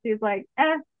place. So she's like,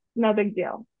 no big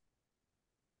deal.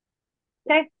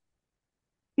 Okay.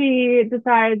 She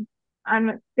decides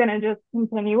I'm gonna just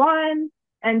continue on,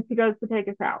 and she goes to take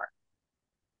a shower.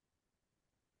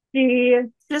 She,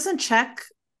 She doesn't check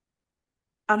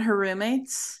on her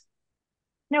roommates.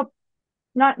 nope,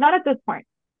 not at this point.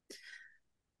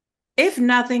 If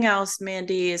nothing else,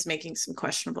 Mandy is making some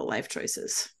questionable life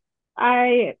choices.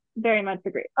 I very much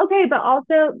agree. Okay, but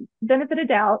also benefit of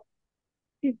doubt,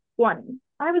 she's 20.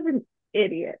 I was an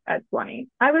idiot at 20.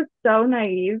 I was so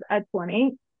naive at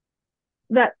 20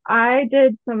 that I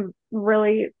did some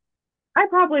really, I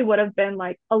probably would have been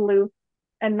like aloof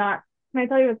and not. Can I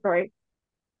tell you a story?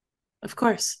 Of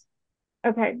course.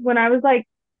 Okay, when I was like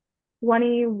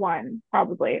 21,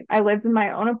 probably, I lived in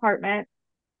my own apartment.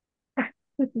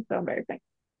 This is so embarrassing.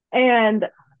 And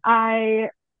I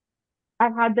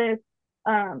I've had this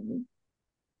um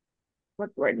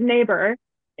what's the word, neighbor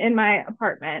in my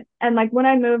apartment. And like when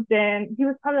I moved in, he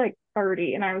was probably like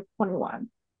 30 and I was 21.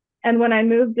 And when I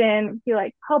moved in, he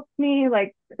like helped me,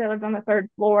 like I lived on the third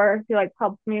floor. He like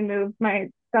helped me move my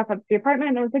stuff up to the apartment.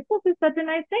 And I was like, this is such a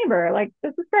nice neighbor. Like,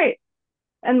 this is great.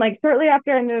 And like shortly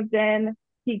after I moved in,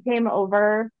 he came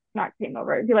over, not came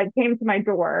over, he like came to my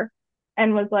door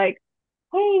and was like,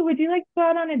 hey, would you like to go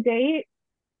out on a date?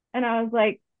 And I was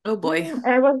like, Oh boy.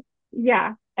 I was,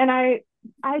 yeah. And I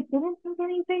didn't think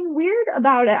anything weird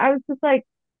about it. I was just like,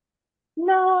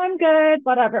 no, I'm good,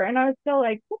 whatever. And I was still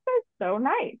like, this guy's so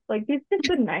nice. Like, he's just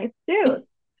a nice dude.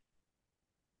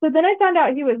 So then I found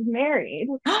out he was married.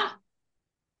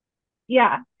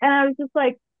 Yeah. And I was just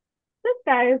like, this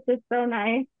guy is just so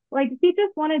nice. Like, he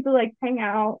just wanted to like hang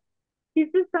out.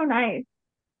 He's just so nice.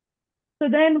 So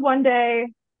then one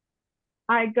day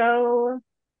I go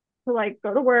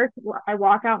to work. I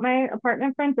walk out my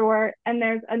apartment front door and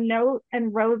there's a note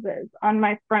and roses on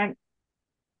my front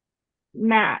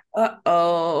mat.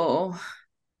 Uh-oh.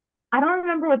 I don't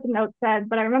remember what the note said,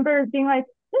 but I remember being like,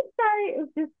 this guy is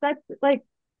just such like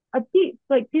a peach.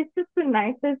 Like, he's just the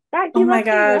nicest guy. Oh He my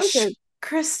left me gosh. roses.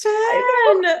 I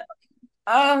know. Kristen.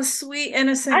 Oh, sweet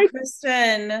innocent I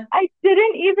Kristen. I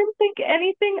didn't even think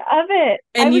anything of it.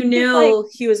 I And was you just like, knew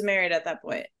he was married at that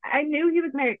point. I knew he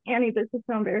was married. Annie, this is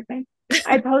so embarrassing.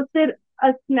 I posted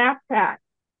a Snapchat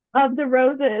of the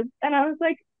roses, and I was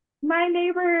like, my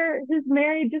neighbor who's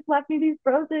married just left me these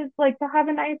roses, like to have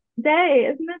a nice day.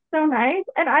 Isn't this so nice?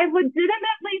 And I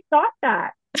legitimately thought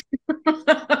that.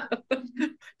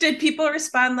 Did people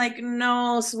respond like,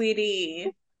 no,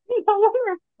 sweetie? No one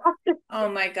responded. Oh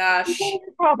my People gosh.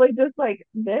 were probably just like,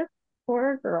 this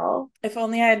poor girl. If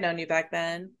only I had known you back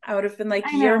then, I would have been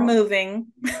like, I you're know. moving.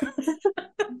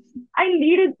 I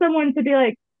needed someone to be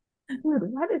like,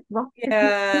 dude, what is wrong with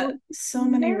you? Yeah, so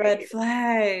many red Married.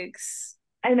 flags.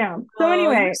 I know. So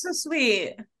Oh, you're anyway, so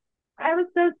sweet. I was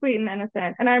so sweet and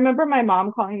innocent. And I remember my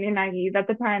mom calling me naive at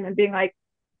the time and being like,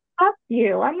 fuck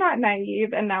you. I'm not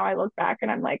naive. And now I look back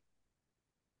and I'm like,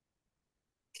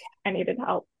 I needed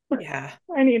help. Yeah.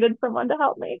 I needed someone to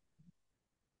help me.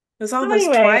 It was all So those anyway,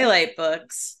 Twilight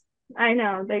books. I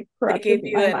know they They corrupted gave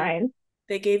you my an mind.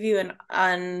 they gave you an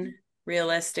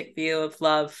unrealistic view of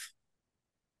love.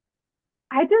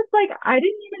 I just like, I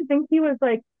didn't even think he was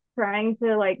like trying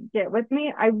to like get with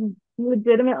me. I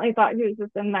legitimately thought he was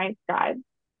just a nice guy.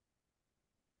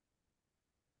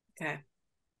 Okay.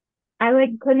 I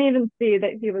like couldn't even see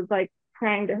that he was like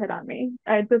trying to hit on me.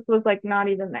 I just was like not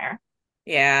even there.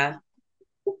 Yeah.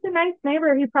 Just a nice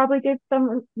neighbor. He probably gave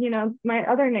some, my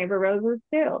other neighbor roses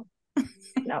too.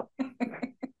 No.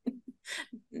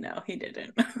 No, he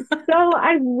didn't. So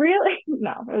I really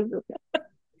no, it was just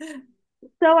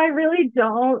so I really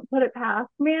don't put it past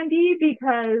Mandy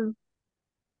because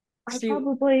I She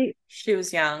probably she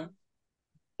was young.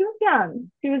 she was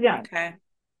young. She was young. Okay.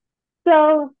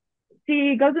 So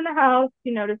she goes in the house,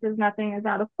 she notices nothing is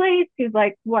out of place. She's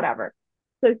like, whatever.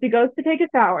 So she goes to take a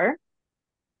shower.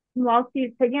 While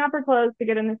she's taking off her clothes to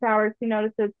get in the shower, she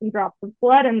notices some drops of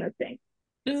blood in the sink.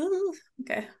 Ooh,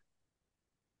 okay.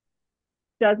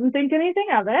 Doesn't think anything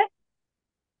of it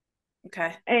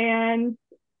Okay. and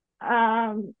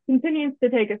continues to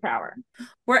take a shower.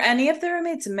 Were any of the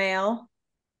roommates male?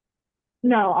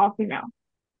 No, all female.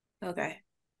 Okay.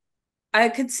 I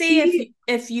could see She,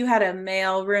 if you had a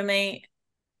male roommate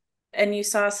and you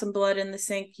saw some blood in the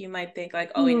sink, you might think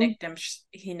like, oh, mm,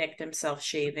 he nicked himself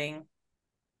shaving.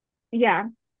 yeah,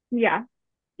 yeah.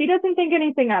 She doesn't think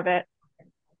anything of it.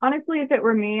 Honestly, if it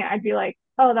were me, I'd be like,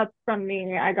 oh, that's from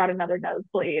me. I got another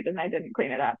nosebleed and I didn't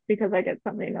clean it up because I get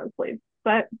so many nosebleeds.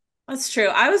 But That's true.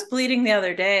 I was bleeding the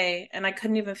other day and I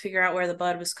couldn't even figure out where the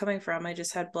blood was coming from. I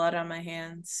just had blood on my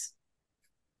hands.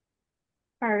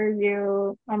 are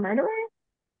you a murderer?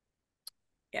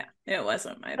 Yeah, it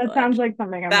wasn't my That blood. sounds like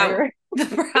something a That murderer. the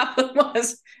problem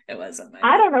was it wasn't my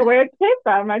I blood. don't know where it came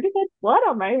from. I just had blood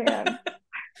on my hand.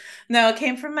 No, it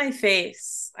came from my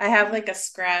face. I have like a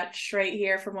scratch right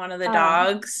here from one of the Oh,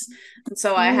 dogs. And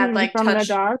so I had like from the touched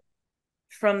dog.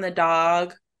 from the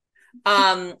dog.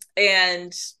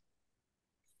 And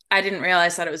I didn't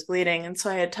realize that it was bleeding. And so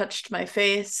I had touched my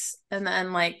face. And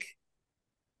then, like,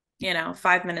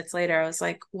 5 minutes later, I was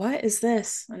like, what is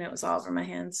this? And it was all over my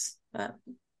hands. But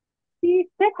See,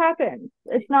 shit happens.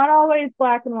 It's not always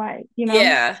black and white, you know?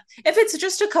 yeah, if it's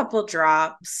just a couple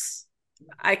drops,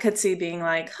 I could see being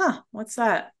like, huh, what's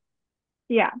that?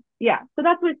 Yeah, yeah. So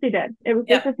that's what she did. It was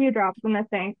just Yep. a few drops in the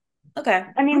sink. Okay.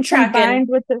 I I'm mean, tracking.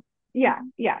 yeah,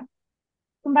 yeah.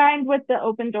 Combined with the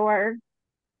open door,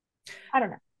 I don't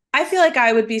know. I feel like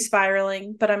I would be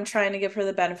spiraling, but I'm trying to give her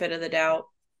the benefit of the doubt.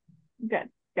 Good,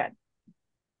 good.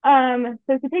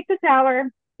 So she takes a shower.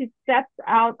 She steps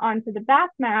out onto the bath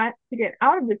mat to get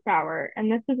out of the shower,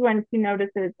 and this is when she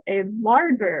notices a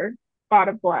larger spot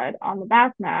of blood on the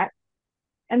bath mat,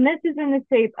 and this is in the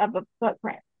shape of a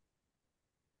footprint.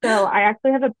 So I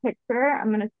actually have a picture I'm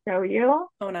going to show you.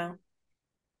 Oh no.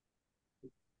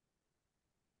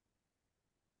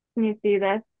 Can you see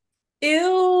this?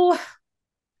 Ew.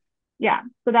 Yeah.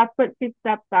 So that's what she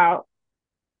steps out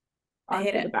I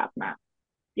hate onto the it. bath mat.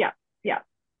 Yeah. Yeah.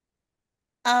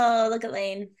 Oh, look at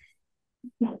Lane.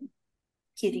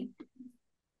 Kitty.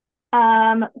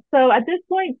 So at this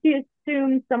point, she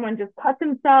assumes someone just cut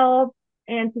themselves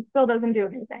and she still doesn't do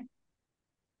anything.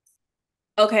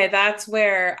 Okay, that's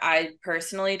where I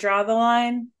personally draw the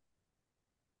line.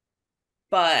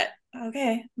 But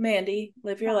okay, Mandy,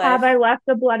 live your Have life. I left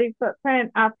a bloody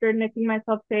footprint after nicking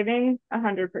myself shaving?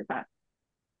 100%.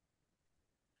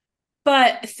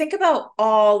 But think about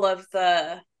all of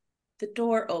the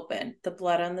door open, the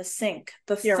blood on the sink,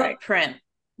 the You're right. footprint.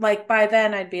 Like by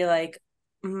then I'd be like,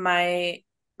 my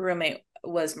roommate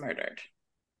was murdered.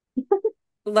 Yeah.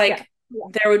 Like Yeah.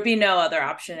 there would be no other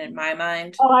option in my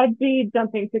mind. Oh, I'd be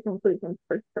jumping to conclusions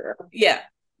for sure. Yeah.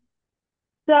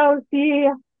 So she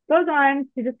goes on,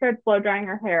 she just starts blow drying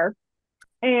her hair.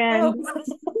 And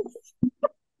Oh.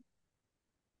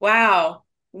 Wow.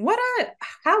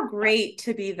 How great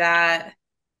to be that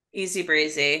easy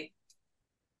breezy.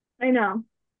 I know,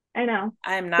 I know.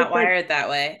 I am not Just like, wired that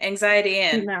way. Anxiety you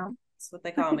in. know, That's what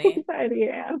they call me. anxiety.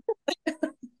 And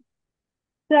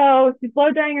so she's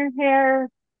blow drying her hair.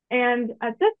 And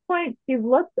at this point, she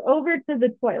looks over to the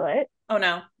toilet Oh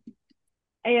no.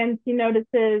 and she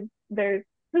notices there's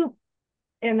poop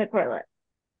in the toilet.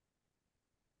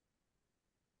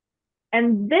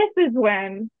 And this is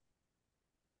when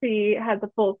she has a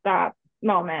full stop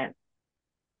moment.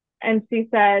 And she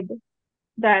said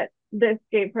that this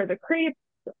gave her the creeps.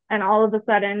 And all of a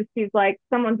sudden, she's like,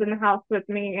 someone's in the house with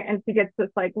me. And she gets this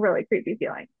like really creepy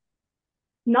feeling.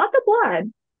 Not the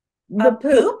blood, A the poop.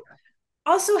 poop?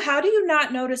 Also, how do you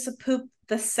not notice a poop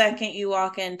the second you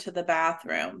walk into the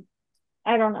bathroom?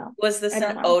 I don't know. Was I this don't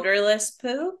an know. odorless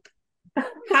poop?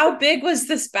 How big was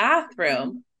this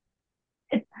bathroom?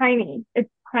 It's tiny. It's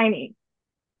tiny.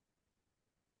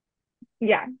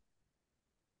 Yeah.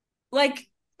 Like,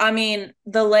 I mean,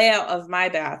 the layout of my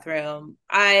bathroom,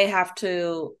 I have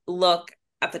to look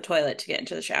at the toilet to get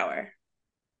into the shower,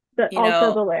 But you also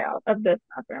the know, layout of this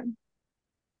bathroom.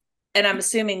 and I'm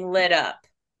assuming lit up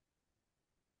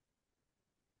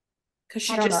because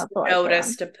I she don't know just if the lights are on.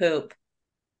 noticed a poop.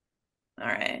 All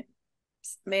right.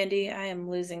 Mandy, I am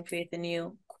losing faith in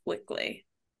you quickly.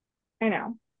 I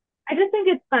know. I just think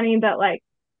it's funny that like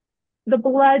the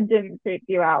blood didn't freak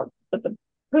you out, but the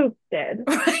poop did.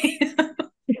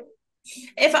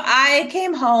 If I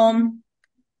came home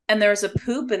and there was a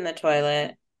poop in the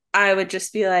toilet, I would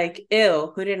just be like,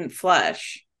 ew, who didn't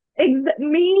flush?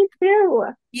 Me too.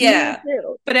 Me Yeah.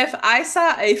 too. But if I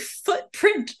saw a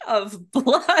footprint of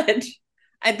blood,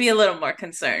 I'd be a little more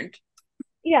concerned.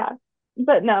 Yeah.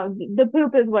 But no, the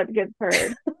poop is what gives her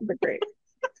the grape.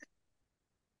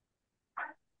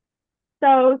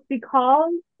 So she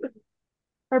calls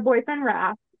her boyfriend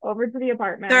Raph over to the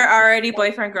apartment. They're already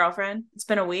boyfriend, girlfriend. It's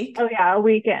been a week. Oh yeah, a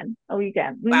weekend. A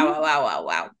weekend. Wow, Mm-hmm. wow, wow, wow,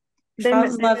 wow. They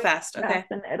Falls in they love moved fast. fast Okay.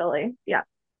 in Italy. Yeah.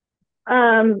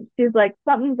 She's like,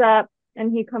 something's up,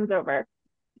 and he comes over.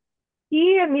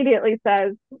 He immediately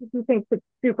says he thinks it's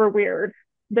super weird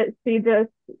that she just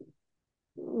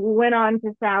went on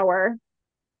to shower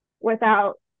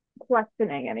without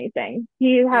questioning anything.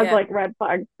 He has Yeah. like red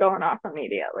flags going off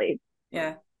immediately.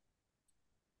 Yeah.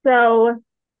 So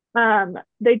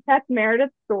they check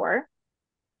Meredith's door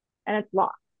and it's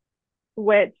locked,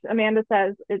 which Amanda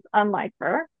says is unlike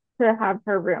her to have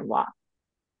her room locked.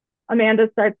 Amanda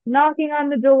starts knocking on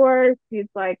the door. She's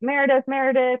like, Meredith,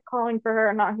 Meredith, calling for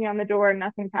her, knocking on the door,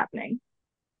 nothing's happening.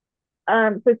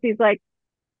 So she's like,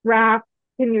 Raph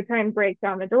can you try and break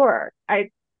down the door?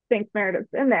 I think Meredith's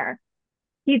in there.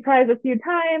 He tries a few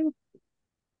times.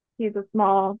 He's a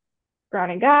small,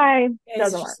 scrawny guy. Yeah, he's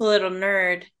Doesn't work. just a little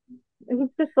nerd. He's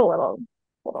just a little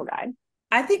guy.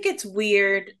 I think it's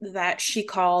weird that she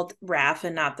called RAF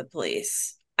and not the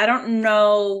police. I don't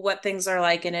know what things are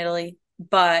like in Italy,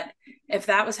 but if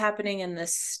that was happening in the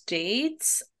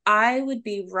States, I would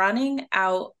be running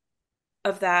out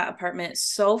of that apartment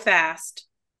so fast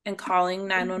and calling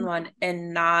 911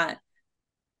 and not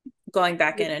going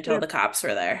back in until the cops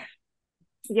were there.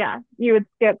 Yeah, you would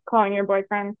skip calling your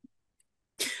boyfriend.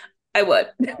 I would.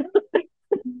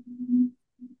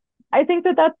 I think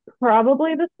that that's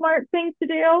probably the smart thing to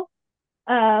do.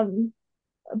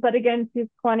 But again, she's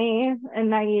 20 and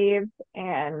naive,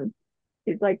 and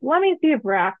she's like, let me see if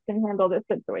Raph can handle this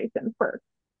situation first.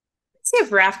 Let's see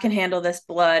if RAF can handle this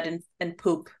blood and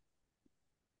poop.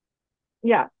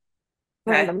 Yeah,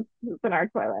 Okay. random poop in our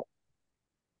toilet.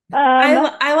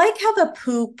 I like how the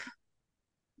poop,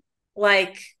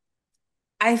 like,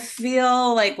 I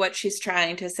feel like what she's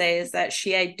trying to say is that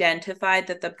she identified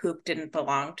that the poop didn't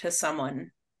belong to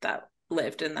someone that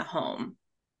lived in the home.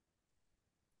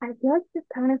 I feel like she's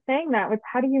kind of saying that. With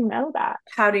how do you know that?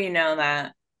 How do you know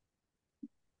that?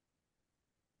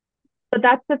 But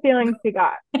that's the feeling she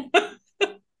got.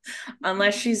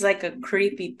 Unless she's like a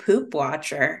creepy poop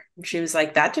watcher. She was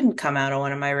like, that didn't come out of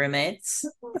one of my roommates.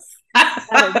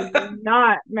 That is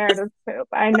not Meredith's poop.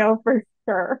 I know for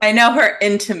sure. I know her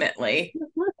intimately.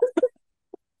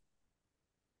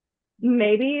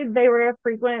 Maybe they were a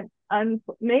frequent,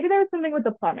 maybe there was something with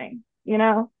the plumbing, you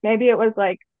know? Maybe it was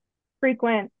like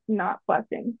frequent not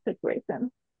flushing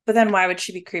situation. But then why would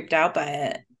she be creeped out by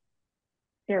it?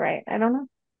 You're right. I don't know.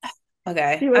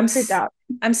 Okay. She was creeped out.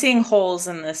 I'm seeing holes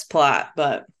in this plot,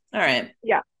 but all right.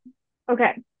 Yeah.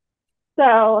 Okay.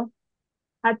 So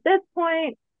at this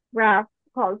point, Raph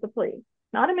calls the police.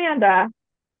 Not Amanda.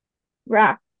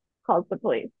 Raph calls the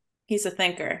police. He's a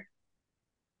thinker.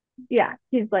 Yeah.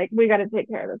 He's like, we got to take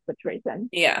care of this situation.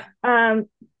 Yeah.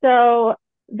 So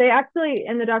they actually,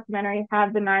 in the documentary,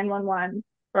 have the 911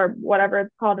 or whatever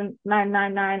it's called, in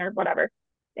 999 or whatever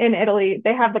in Italy.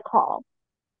 They have the call,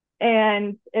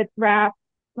 and it's Raph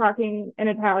talking in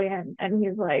Italian, and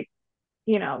he's like,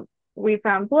 you know, we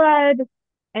found blood,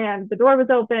 and the door was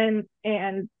open,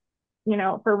 and you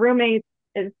know, her roommate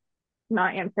is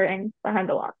not answering behind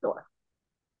a locked door.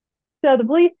 So the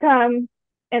police come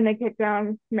and they kick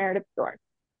down Meredith's door.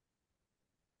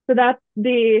 So that's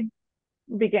the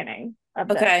beginning of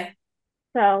this. Okay.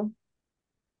 So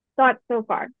thoughts so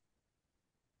far?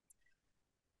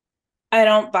 I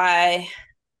don't buy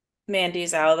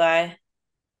Mandy's alibi.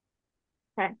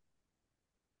 Okay.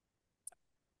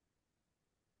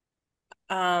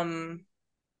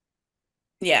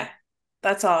 Yeah.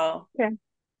 That's all. Okay.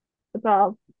 That's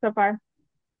all so far.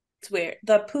 It's weird.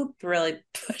 The poop really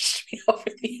pushed me over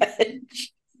the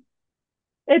edge.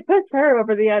 It pushed her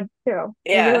over the edge too.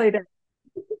 Yeah. It really did.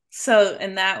 So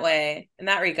in that way, in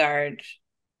that regard,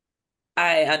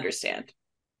 I understand.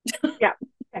 Yeah.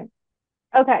 Okay.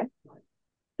 Okay.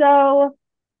 So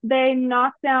they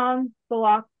knock down the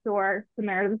locked door to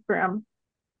Meredith's room,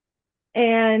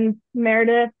 and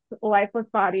Meredith's lifeless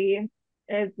body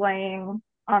is laying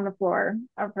on the floor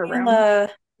of her room.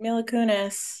 Mila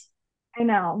Kunis. I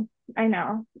know.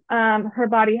 Her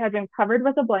body had been covered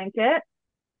with a blanket,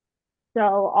 so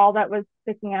all that was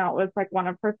sticking out was like one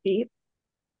of her feet.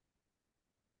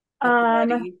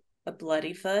 A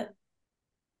bloody foot.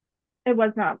 It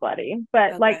was not bloody,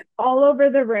 but Okay. like all over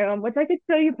the room, which I could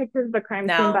show you pictures of the crime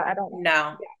scene, but I don't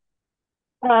know.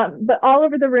 But all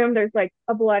over the room, there's like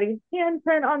a bloody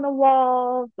handprint on the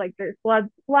wall, like there's blood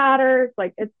splatters,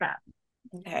 like it's bad.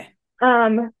 Okay.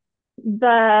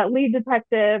 The lead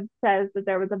detective says that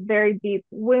there was a very deep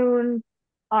wound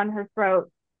on her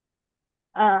throat.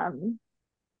 And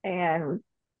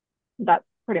that's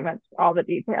pretty much all the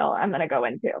detail I'm gonna go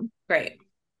into. Great.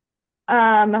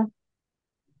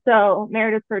 So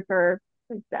Meredith Purcher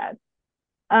is dead.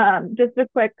 Just a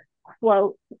quick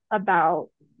quote about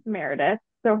Meredith.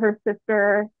 So her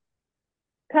sister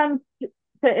comes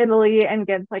to Italy and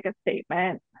gives like a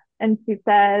statement, and she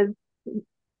says,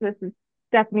 this is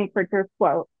Stephanie Pritchard's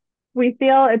quote, "We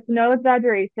feel it's no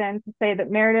exaggeration to say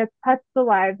that Meredith touched the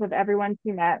lives of everyone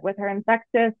she met with her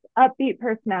infectious, upbeat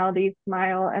personality,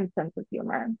 smile, and sense of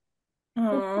humor."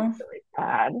 Oh, really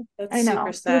sad. That's I know.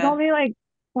 super sad. She was only like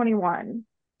 21.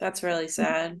 That's really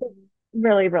sad.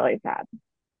 Really, really sad.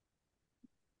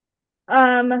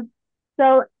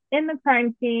 So in the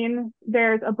crime scene,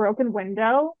 there's a broken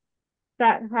window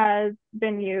that has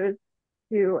been used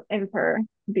to enter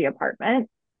the apartment.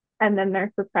 And then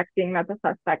they're suspecting that the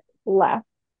suspect left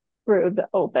through the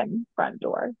open front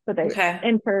door. So they Okay.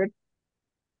 entered.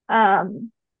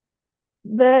 Um,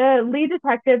 the lead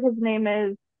detective, his name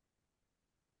is,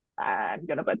 I'm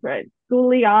gonna butcher it,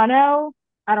 Giuliano.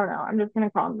 I don't know. I'm just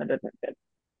gonna call him the detective.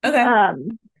 Okay.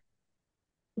 Um,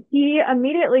 he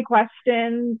immediately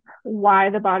questions why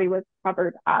the body was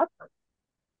covered up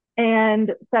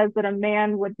and says that a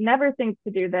man would never think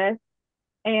to do this.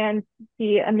 And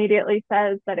he immediately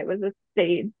says that it was a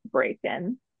stage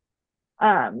break-in.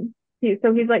 So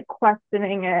he's like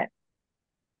questioning it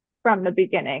from the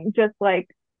beginning, just like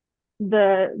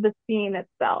the scene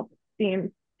itself seems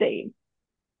staged.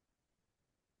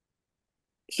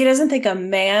 He doesn't think a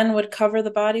man would cover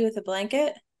the body with a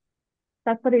blanket?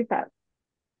 That's what he says.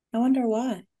 I wonder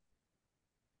why.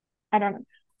 I don't know.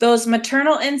 Those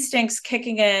maternal instincts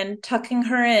kicking in, tucking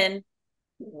her in.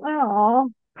 Oh,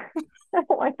 I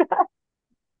don't like that.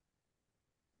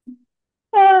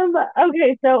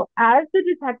 Okay, so as the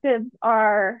detectives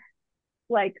are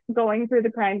like going through the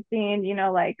crime scene,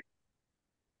 like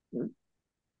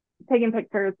taking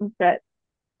pictures and shit,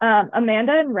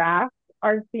 Amanda and Raph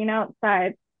are seen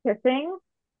outside kissing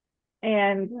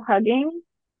and hugging,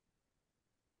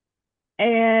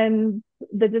 and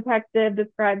the detective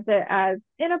describes it as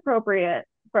inappropriate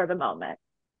for the moment.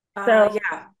 So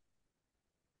Yeah.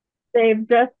 they've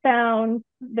just found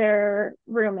their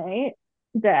roommate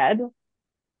dead,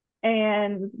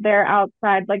 and they're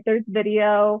outside. Like there's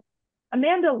video.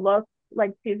 Amanda looks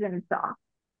like she's in shock,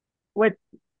 which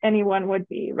anyone would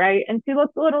be, right? And she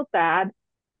looks a little sad.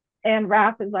 And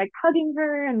Raph is like hugging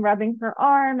her and rubbing her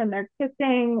arm, and they're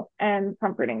kissing and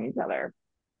comforting each other.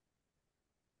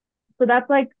 So that's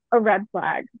like a red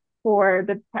flag for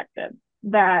the detective,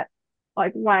 that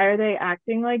like, why are they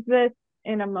acting like this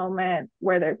in a moment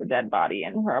where there's a dead body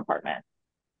in her apartment?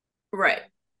 Right.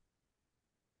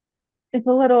 It's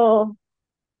a little,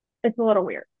 it's a little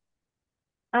weird.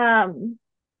 Um,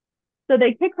 so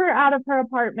they kick her out of her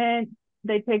apartment.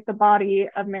 They take the body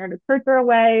of Meredith Kurtzer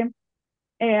away,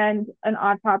 and an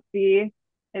autopsy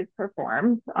is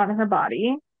performed on her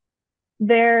body.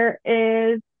 There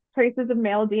is traces of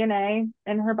male DNA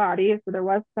in her body, so there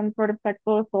was some sort of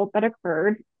sexual assault that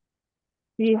occurred.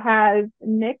 She has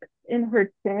nicks in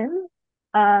her chin,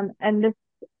 and this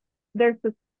they're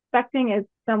suspecting is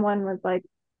someone was like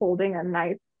holding a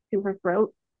knife to her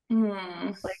throat,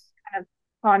 Mm. like kind of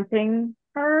haunting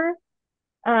her.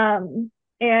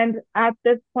 And at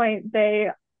this point,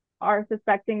 they are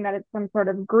suspecting that it's some sort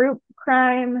of group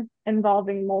crime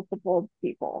involving multiple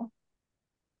people.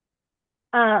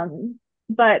 Um,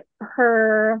 but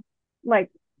her,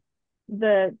 like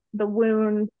the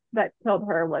wound that killed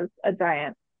her was a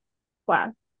giant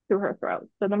slash to her throat.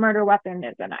 So the murder weapon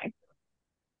is a knife.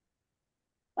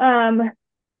 Um,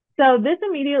 so this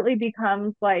immediately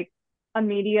becomes like a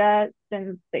media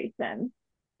sensation.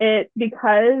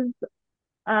 Because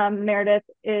Meredith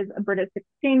is a British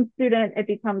exchange student, it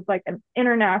becomes like an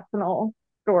international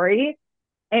story,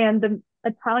 and the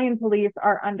Italian police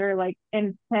are under like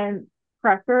intense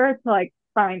pressure to like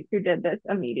find who did this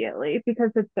immediately,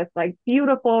 because it's this like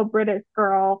beautiful British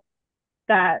girl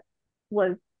that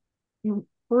was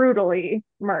brutally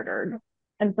murdered.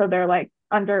 And so they're like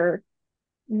under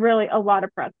really a lot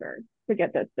of pressure to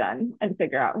get this done and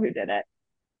figure out who did it.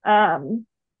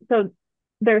 So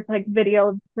there's like video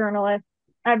of journalists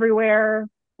everywhere,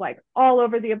 like all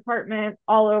over the apartment,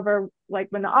 all over. Like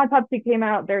when the autopsy came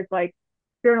out, there's like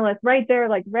journalists right there,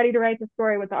 like ready to write the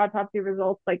story with the autopsy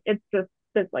results. Like it's just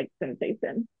this like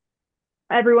sensation.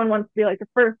 Everyone wants to be like the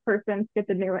first person to get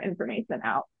the new information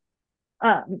out.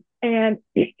 And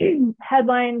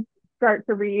headlines start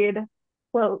to read,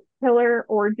 quote, killer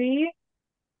orgy,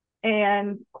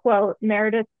 and quote,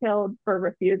 Meredith killed for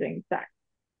refusing sex.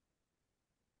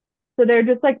 So they're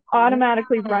just like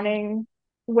automatically running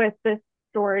with this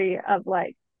story of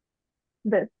like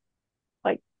this,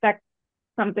 like sex,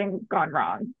 something gone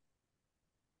wrong.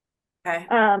 Okay.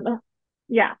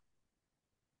 Yeah.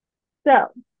 So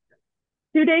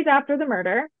 2 days after the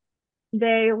murder,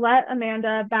 they let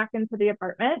Amanda back into the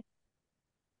apartment.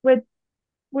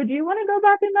 Would you want to go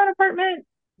back in that apartment?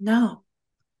 No.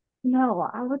 No,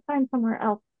 I would find somewhere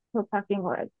else to fucking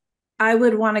live. I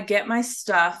would want to get my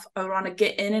stuff. I would want to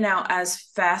get in and out as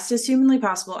fast as humanly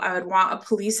possible. I would want a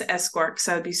police escort because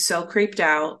I would be so creeped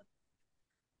out.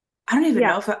 Yeah, I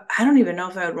don't even know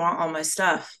if I would want all my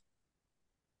stuff.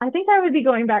 I think I would be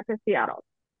going back to Seattle.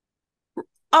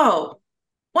 Oh,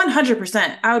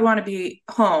 100%. I would want to be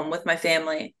home with my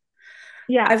family.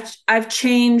 Yeah, I've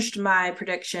changed my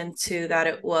prediction to that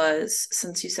it was,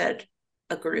 since you said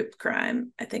a group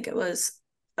crime, I think it was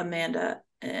Amanda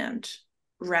and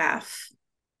Raph.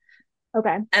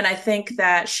 Okay. And I think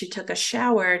that she took a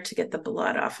shower to get the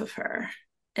blood off of her.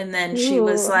 And then she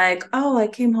was Ooh. like, "Oh, I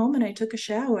came home and I took a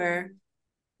shower."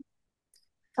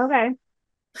 Okay.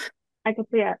 I could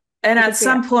see it. And I at could see it.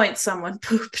 some point, someone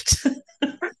pooped.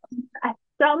 At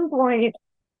some point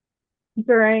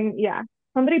during, yeah,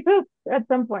 somebody pooped at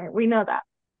some point. We know that.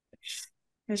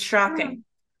 It's shocking.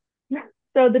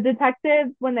 So the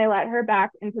detectives, when they let her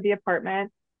back into the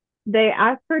apartment, they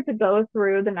asked her to go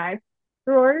through the knife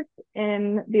drawers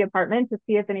in the apartment to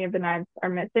see if any of the knives are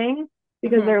missing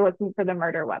because Mm-hmm. they're looking for the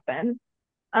murder weapon.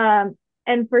 Um,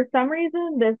 and for some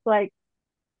reason, this like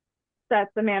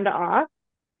sets Amanda off.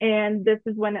 And this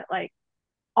is when it like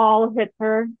all hits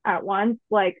her at once.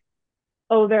 Like,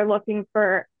 oh, they're looking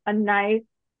for a knife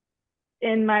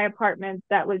in my apartment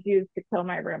that was used to kill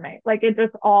my roommate. Like it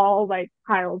just all like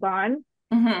piles on.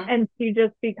 Mm-hmm. And she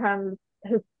just becomes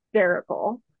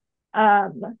hysterical.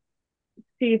 Um,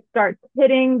 she starts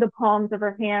hitting the palms of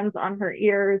her hands on her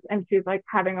ears and she's like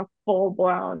having a full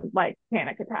blown like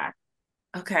panic attack.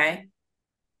 Okay.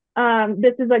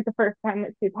 This is like the first time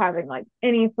that she's having like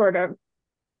any sort of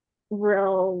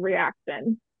real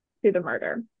reaction to the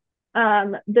murder.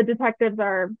 The detectives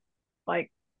are like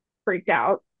freaked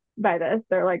out by this.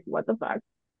 They're like, what the fuck?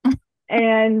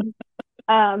 And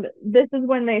this is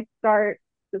when they start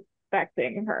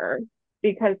suspecting her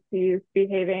because she's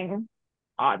behaving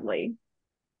oddly.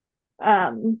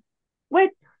 Um,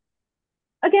 which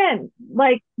again,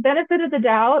 like benefit of the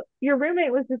doubt, your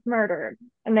roommate was just murdered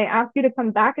and they asked you to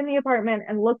come back in the apartment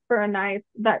and look for a knife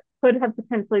that could have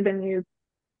potentially been used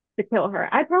to kill her.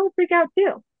 I'd probably freak out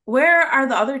too. Where are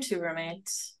the other two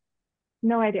roommates?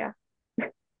 No idea.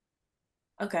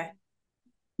 Okay.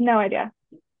 No idea.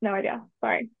 No idea.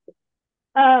 Sorry.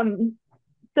 Um,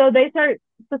 so they start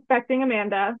suspecting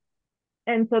Amanda.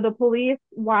 And so the police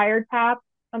wiretap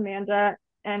Amanda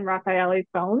and Raffaele's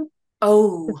phones to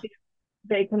Oh, see if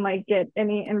they can like get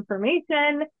any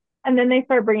information. And then they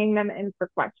start bringing them in for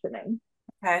questioning.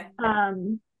 okay.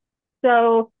 Um,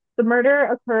 so the murder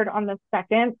occurred on the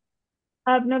 2nd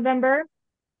of November.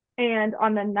 And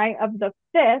on the night of the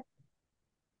 5th,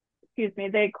 excuse me,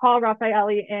 they call Raffaele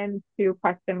in to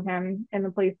question him in the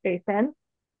police station.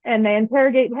 And they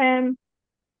interrogate him.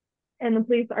 And the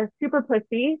police are super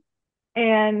pussy.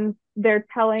 And they're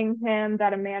telling him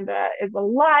that Amanda is a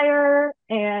liar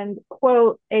and,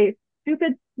 quote, a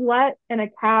stupid slut and a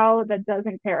cow that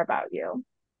doesn't care about you.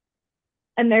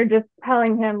 And they're just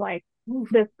telling him, like, Oof.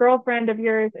 this girlfriend of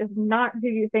yours is not who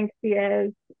you think she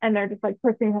is. And they're just like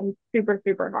pushing him super,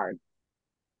 super hard.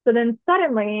 So then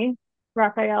suddenly,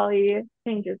 Raffaele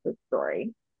changes his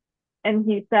story and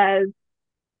he says,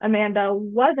 Amanda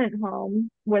wasn't home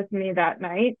with me that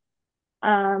night.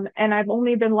 And I've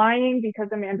only been lying because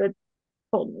Amanda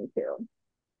told me to.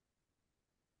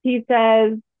 He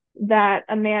says that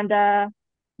Amanda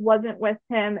wasn't with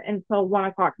him until 1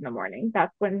 o'clock in the morning.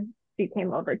 That's when she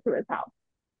came over to his house.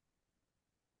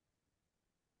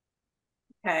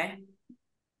 Okay.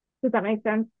 Does that make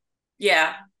sense?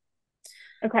 Yeah.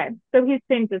 Okay. So he's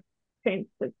changed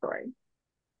his story.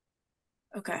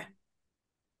 Okay.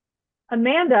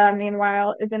 Amanda,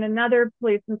 meanwhile, is in another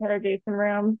police interrogation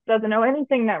room, doesn't know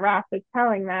anything that Raph is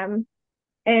telling them.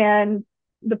 And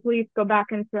the police go back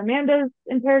into Amanda's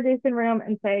interrogation room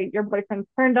and say, your boyfriend's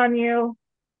turned on you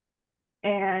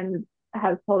and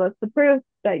has told us the truth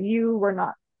that you were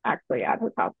not actually at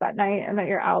his house that night and that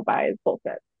your alibi is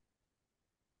bullshit.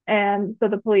 And so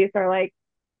the police are like,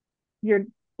 your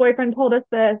boyfriend told us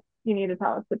this. You need to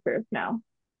tell us the truth now.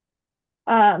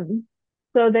 Um,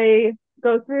 so they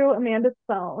go through Amanda's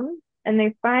phone and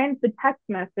they find the text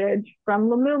message from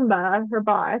Lumumba, her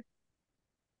boss,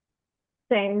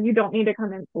 saying you don't need to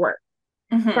come into work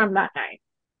Mm-hmm. from that night.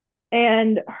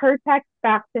 And her text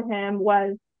back to him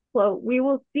was, quote, we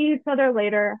will see each other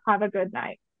later. Have a good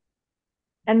night.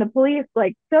 And the police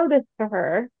like show this to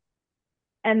her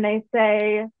and they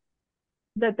say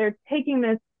that they're taking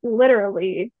this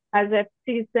literally as if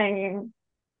she's saying,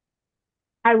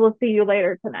 I will see you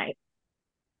later tonight.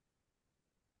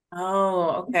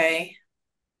 Oh, okay.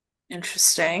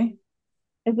 Interesting.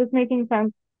 Is this making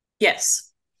sense?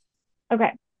 Yes.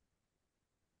 Okay.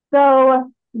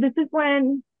 So this is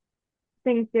when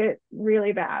things get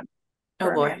really bad Oh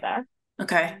for boy. Amanda.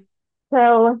 Okay.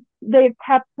 So they've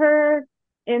kept her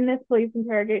in this police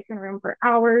interrogation room for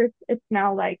hours. It's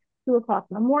now like 2 o'clock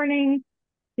in the morning.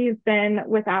 She's been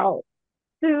without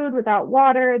food, without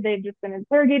water. They've just been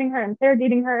interrogating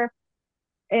her.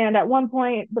 And at one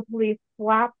point, the police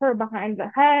slap her behind the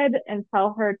head and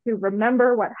tell her to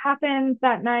remember what happened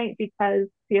that night because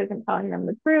she isn't telling them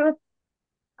the truth.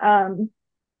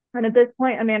 And at this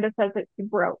point, Amanda says that she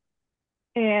broke.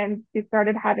 and she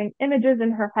started having images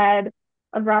in her head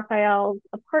of Raphael's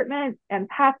apartment and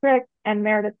Patrick and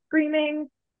Meredith screaming.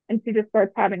 And she just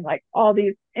starts having like all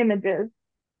these images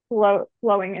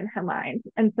flowing in her mind.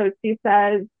 And so she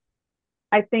says,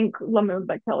 I think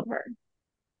Lumumba killed her.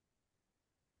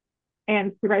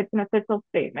 And she writes an official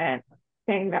statement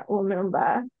saying that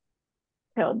Lumumba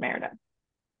killed Meredith.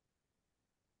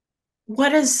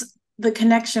 What is the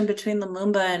connection between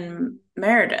Lumumba and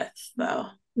Meredith, though?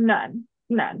 None.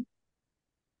 None.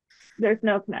 There's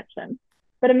no connection.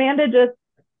 But Amanda just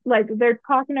like they're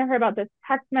talking to her about this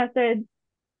text message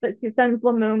that she sends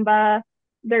Lumumba.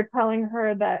 They're telling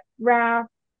her that Raph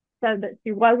said that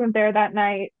she wasn't there that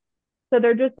night. So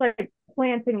they're just like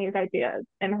planting these ideas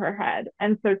in her head.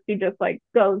 And so she just like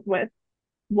goes with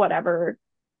whatever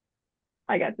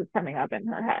I guess is coming up in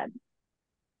her head.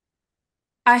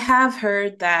 I have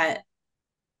heard that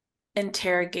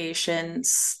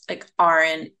interrogations like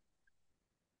aren't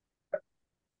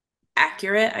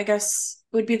accurate, I guess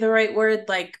would be the right word.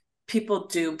 Like people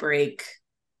do break.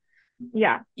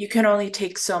 Yeah. You can only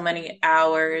take so many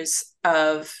hours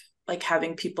of like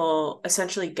having people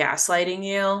essentially gaslighting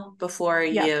you before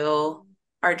Yep. you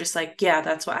are just like, yeah,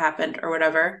 that's what happened or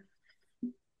whatever.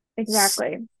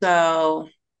 Exactly. So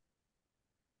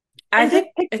I And just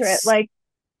think picture it it's like,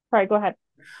 sorry, go ahead.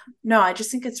 no, I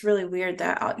just think it's really weird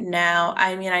that now,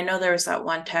 I mean, I know there was that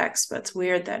one text, but it's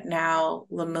weird that now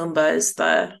Lumumba is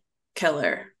the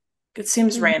killer. It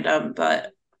seems Mm-hmm. random,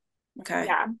 but okay.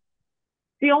 Yeah.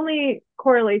 The only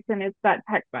correlation is that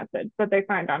text message that they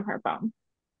find on her phone.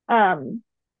 Um,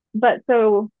 but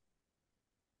so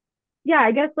yeah,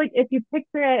 I guess like if you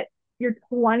picture it, you're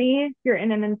 20, you're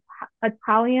in an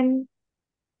Italian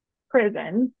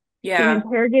prison, being Yeah,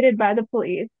 interrogated by the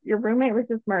police. Your roommate was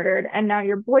just murdered, and now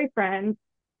your boyfriend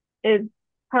is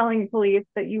telling police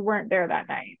that you weren't there that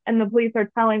night, and the police are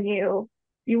telling you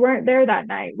you weren't there that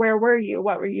night. Where were you?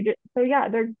 What were you doing? So yeah,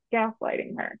 they're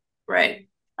gaslighting her. right.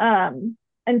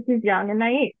 And she's young and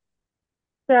naive.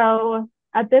 So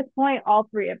at this point, all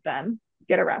three of them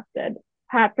get arrested.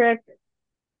 Patrick,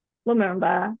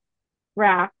 Lumumba,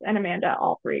 Raph, and Amanda,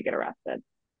 all three get arrested.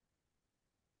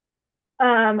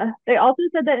 They also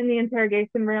said that in the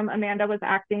interrogation room, Amanda was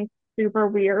acting super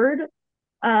weird.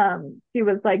 She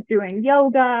was like doing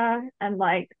yoga and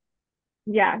like,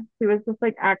 yeah, she was just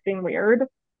like acting weird,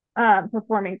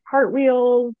 performing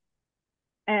cartwheels.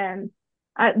 And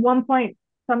at one point,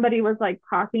 somebody was like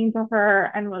talking to her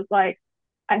and was like,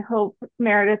 I hope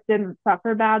Meredith didn't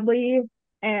suffer badly.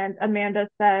 And Amanda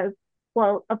says,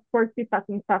 well, of course she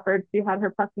fucking suffered. She had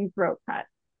her fucking throat cut.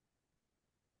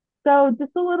 So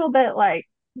just a little bit like,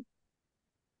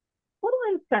 a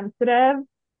little insensitive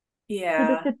to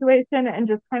the Yeah. situation and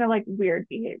just kind of like weird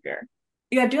behavior.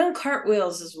 Yeah, doing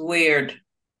cartwheels is weird.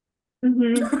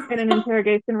 In an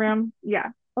interrogation room. Yeah,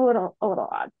 a little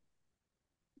odd.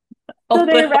 a So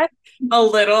they little arrest a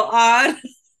little odd.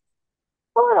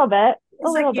 a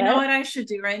He's like, little you know bit. what I should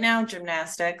do right now?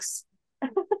 Gymnastics.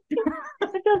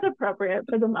 It feels appropriate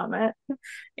for the moment.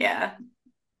 Yeah.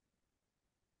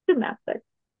 Gymnastics.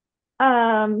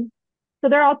 Um, so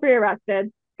they're all three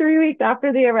arrested. 3 weeks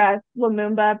after the arrest,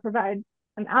 Lumumba provides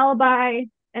an alibi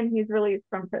and he's released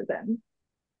from prison.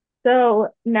 So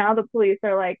now the police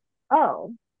are like,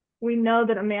 oh, we know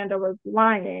that Amanda was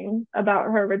lying about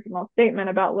her original statement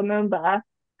about Lumumba.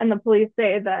 And the police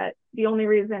say that the only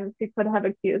reason she could have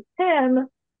accused him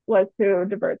was to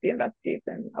divert the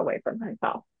investigation away from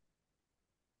herself.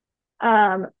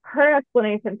 Her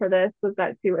explanation for this was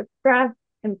that she was stressed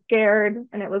and scared,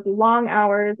 and it was long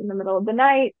hours in the middle of the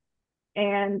night.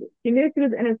 And she knew she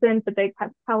was innocent, but they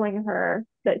kept telling her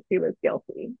that she was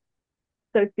guilty.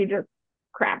 So she just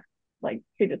cracked, like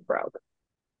she just broke.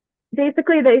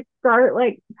 Basically, they start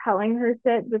like telling her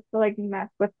shit just to like mess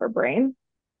with her brain.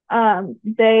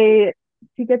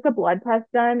 She gets a blood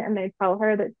test done, and they tell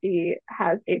her that she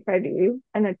has HIV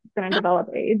and that she's going to develop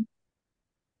AIDS.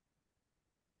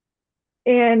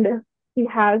 And she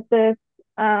has this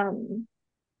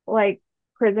like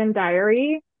prison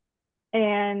diary,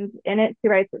 and in it she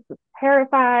writes that she's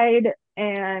terrified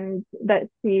and that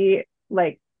she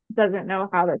like doesn't know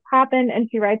how this happened, and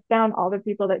she writes down all the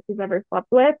people that she's ever slept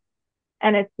with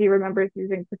and if she remembers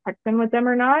using protection with them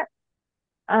or not,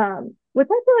 which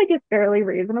I feel like is fairly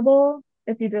reasonable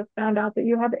if you just found out that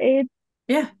you have AIDS.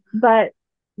 Yeah. But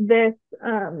this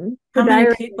How the many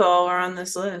diary people are on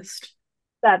this list?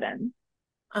 7.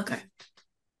 Okay.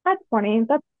 That's 20.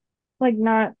 That's like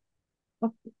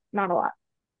that's not a lot.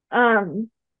 Um,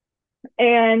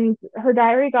 and her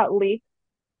diary got leaked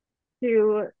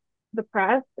to the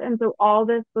press, and so all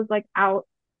this was like out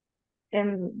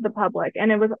in the public,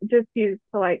 and it was just used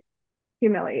to like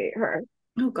humiliate her.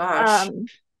 Oh gosh.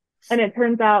 And it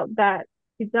turns out that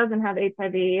she doesn't have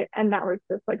HIV, and that was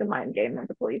just like a mind game that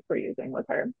the police were using with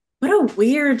her. What a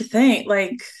weird thing.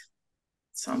 Like,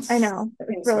 I sounds know, it's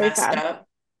seems really messed sad. up.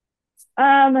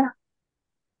 Um,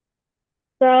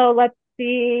 so let's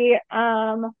see.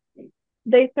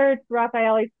 They searched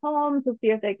Raffaele's home to see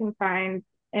if they can find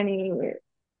any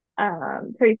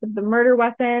trace of the murder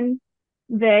weapon.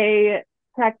 They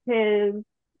checked his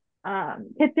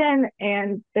kitchen,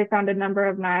 and they found a number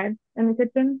of knives in the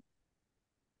kitchen.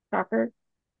 Shocker.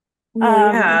 Well,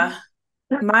 Um, yeah.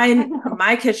 I Mine know.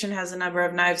 my kitchen has a number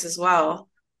of knives as well.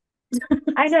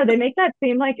 I know they make that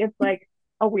seem like it's like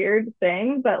a weird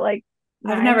thing, but like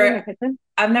I've knives in the never kitchen.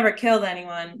 I've never killed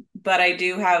anyone, but I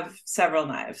do have several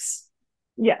knives.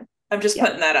 Yes, I'm just yes.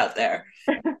 putting that out there.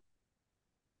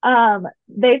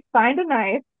 They find a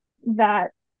knife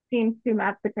that seems to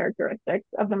match the characteristics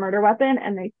of the murder weapon,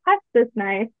 and they test this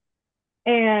knife,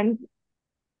 and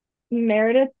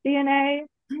Meredith's DNA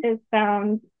is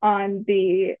found on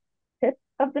the tip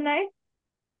of the knife,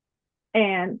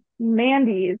 and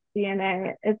Mandy's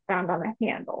DNA is found on the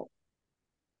handle.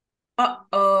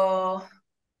 Uh-oh.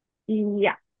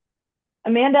 Yeah.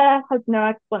 Amanda has no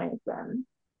explanation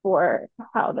for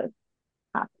how this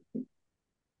happened.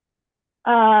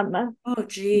 Oh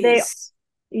They geez.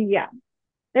 yeah.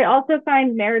 They also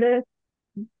find Meredith's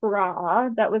bra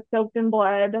that was soaked in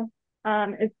blood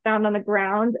is found on the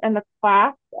ground, and the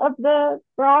clasp of the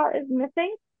bra is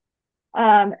missing.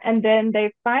 And then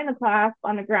they find the clasp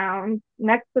on the ground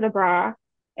next to the bra,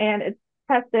 and it's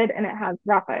tested, and it has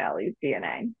Raffaele's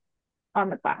DNA on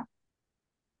the clasp.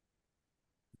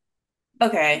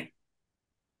 Okay.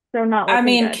 So not I looking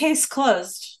mean, good. case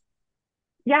closed.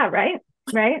 Yeah, right?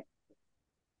 Right?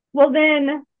 Well,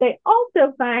 then they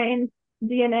also find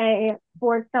DNA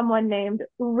for someone named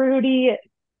Rudy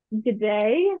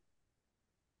G'day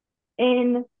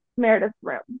in Meredith's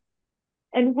room.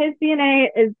 And his DNA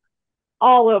is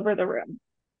all over the room,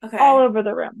 all Okay. over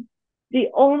the room. The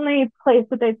only place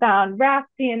that they found Raph's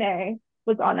DNA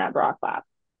was on that bra clasp.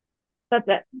 That's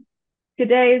it.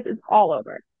 G'day's is all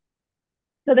over.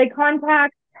 So they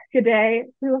contact G'day,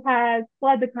 who has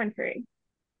fled the country,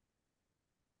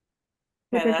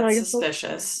 which Okay, I feel that's like is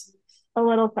suspicious. a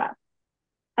little tough.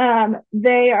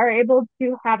 They are able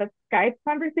to have a Skype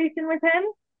conversation with him,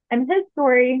 and his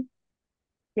story,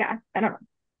 yeah, I don't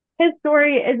know. His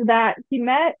story is that he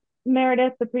met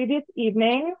Meredith the previous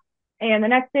evening, and the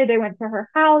next day they went to her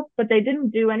house, but they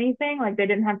didn't do anything, like they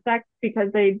didn't have sex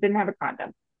because they didn't have a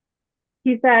condom.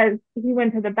 He says he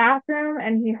went to the bathroom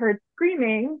and he heard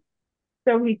screaming,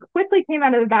 so he quickly came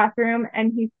out of the bathroom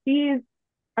and he sees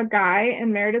a guy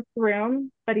in Meredith's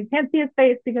room, but he can't see his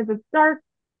face because it's dark,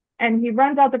 and he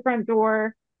runs out the front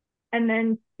door and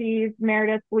then sees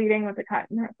Meredith bleeding with a cut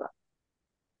in her foot.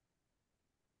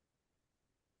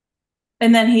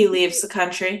 And then he leaves the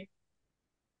country.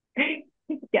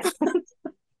 Yeah.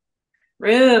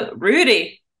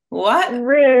 Rudy. What?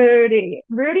 Rudy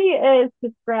is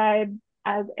described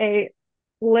as a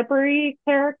slippery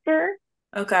character,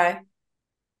 Okay.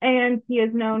 and he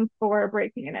is known for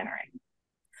breaking and entering.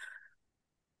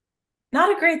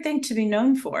 Not a great thing to be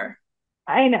known for.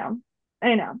 I know.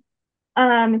 I know.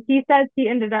 He says he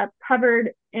ended up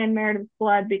covered in Meredith's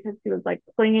blood because she was like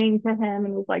clinging to him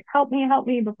and was like, help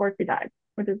me before she died,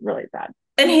 which is really sad.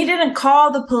 And he didn't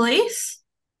call the police?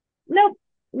 Nope.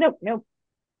 Nope. Nope.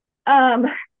 Um,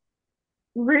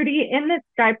 Rudy in this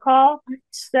Skype call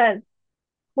says,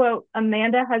 quote,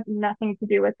 Amanda has nothing to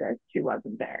do with this. She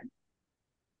wasn't there.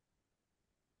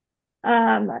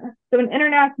 So an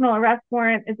international arrest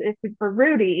warrant is issued for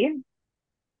Rudy,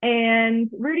 and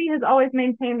Rudy has always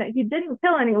maintained that he didn't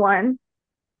kill anyone,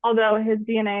 although his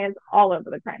DNA is all over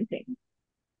the crime scene.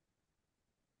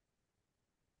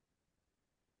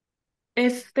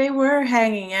 If they were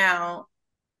hanging out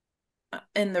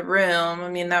in the room, I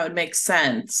mean, that would make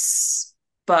sense.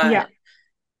 Yeah, But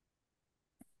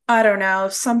I don't know.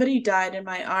 If somebody died in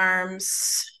my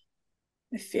arms,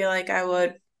 I feel like I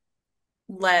would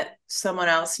let someone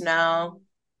else know.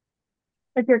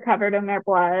 if you're covered in their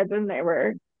blood and they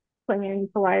were clinging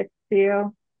to life to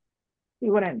you,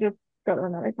 you wouldn't just go to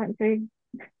another country.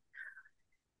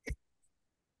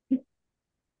 It's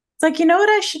like, you know what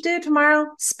I should do tomorrow?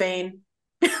 Spain.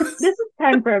 This is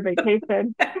time for a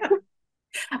vacation.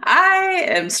 I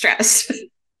am stressed.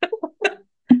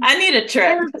 I need a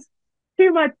trip. There's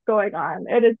too much going on.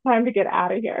 It is time to get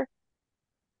out of here.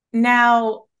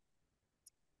 Now,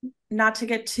 not to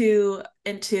get too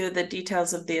into the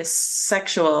details of the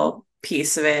sexual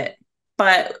piece of it,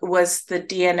 but was the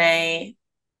DNA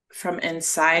from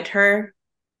inside her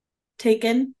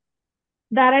taken?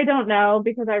 That I don't know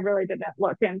because I really didn't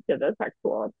look into the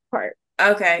sexual part.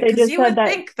 Okay, They because just you said would that,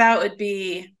 think that would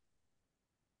be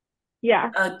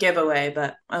yeah, a giveaway,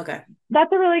 but okay.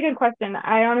 that's a really good question.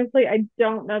 I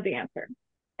don't know the answer.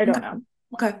 I don't Okay. know.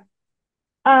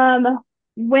 Okay.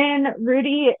 When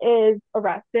Rudy is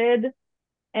arrested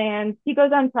and he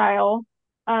goes on trial,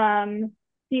 um,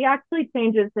 he actually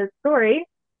changes his story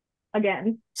again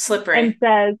and Slippery.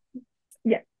 says,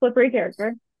 yes, slippery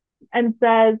character, and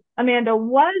says Amanda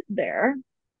was there,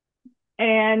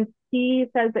 and he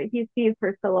says that he sees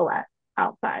her silhouette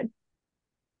outside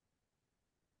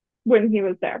when he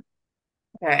was there.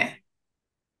 Okay.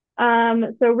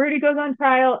 So Rudy goes on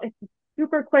trial. It's a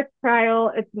super quick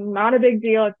trial. It's not a big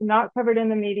deal. It's not covered in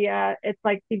the media. It's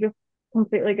like he just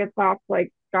completely gets off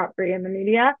like scot free in the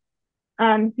media.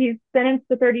 He's sentenced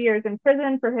to 30 years in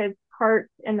prison for his part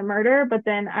in the murder, but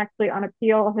then actually on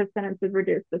appeal, his sentence is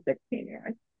reduced to 16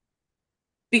 years.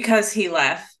 Because he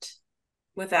left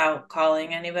without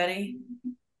calling anybody.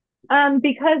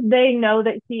 Because they know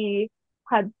that he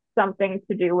had something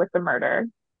to do with the murder.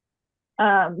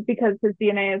 Because his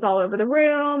DNA is all over the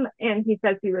room, and he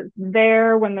says he was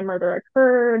there when the murder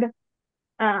occurred.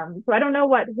 So I don't know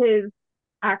what his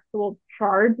actual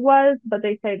charge was, but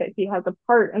they say that he has a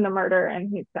part in the murder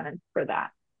and he's sentenced for that.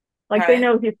 Like they Okay.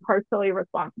 know he's partially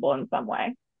responsible in some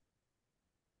way.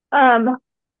 Um,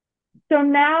 so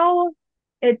now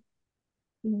it's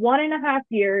 1.5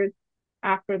 years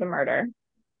after the murder.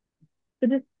 So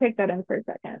just take that in for a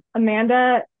second.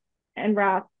 Amanda and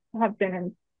Raph have been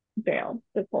in jail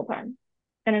this whole time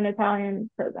in an Italian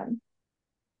prison.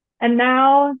 And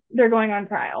now they're going on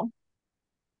trial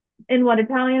in what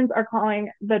Italians are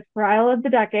calling the trial of the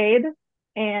decade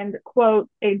and, quote,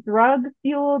 a drug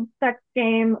fueled sex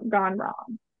game gone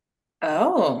wrong.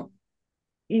 Oh,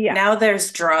 Yeah. now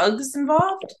there's drugs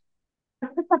involved? I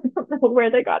don't know where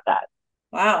they got that.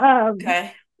 Wow. Um,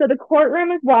 Okay. so the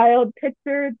courtroom is wild.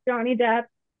 Picture Johnny Depp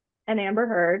and Amber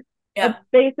Heard. That's Yep.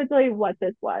 basically what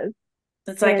this was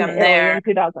It's like in I'm Italy there in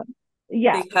 2000.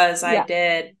 Yeah. because I Yeah.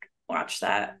 did watch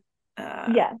that uh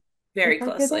Yes. It's very like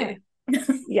you're there. closely.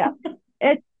 Yeah.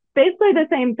 It's basically the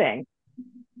same thing.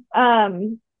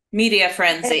 Um, Media it's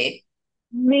frenzy.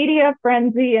 media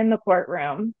frenzy in the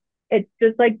courtroom. It's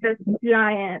just like this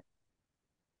giant,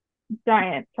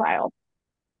 giant trial.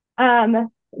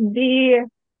 The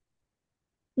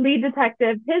lead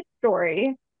detective, his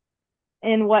story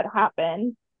in what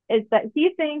happened is that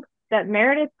he thinks that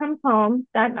Meredith comes home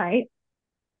that night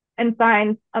and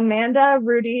finds Amanda,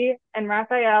 Rudy, and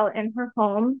Raphael in her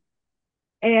home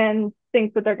and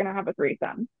thinks that they're going to have a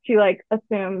threesome. She like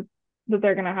assumes that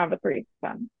they're going to have a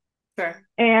threesome. Sure.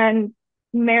 And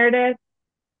Meredith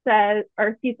says,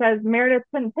 or he says, Meredith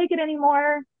couldn't take it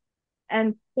anymore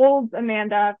and scolds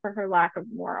Amanda for her lack of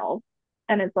morals.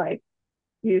 And it's like,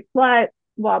 you slut,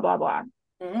 blah, blah, blah.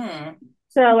 Mm.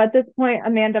 So at this point,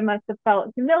 Amanda must have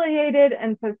felt humiliated,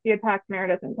 and so she attacked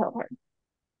Meredith and killed her.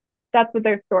 That's what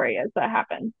their story is that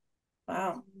happened.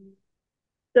 Wow.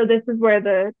 So this is where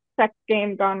the sex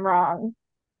game gone wrong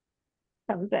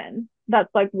comes in. That's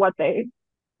like what they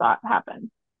thought happened.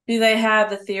 Do they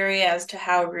have a theory as to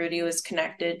how Rudy was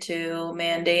connected to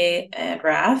Mandy and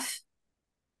Raph?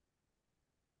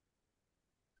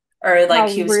 Or like How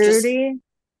he was just Rudy?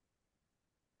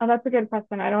 Oh, that's a good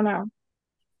question. I don't know.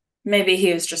 maybe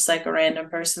he was just like a random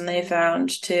person they found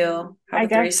to have I a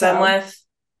guess threesome so. with.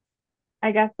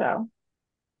 I guess so.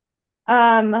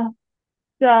 Um,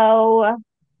 so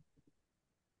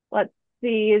let's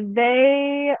see.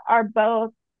 They are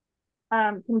both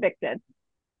convicted.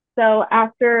 So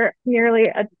after nearly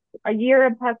a year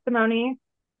of testimony,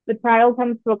 the trial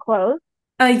comes to a close.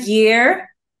 A year?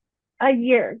 A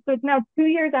year. So it's now 2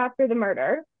 years after the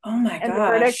murder, Oh my and the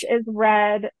verdict gosh. is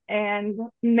read, and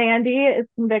Mandy is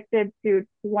convicted to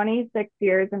 26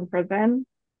 years in prison,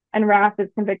 and Raph is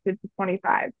convicted to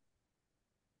 25.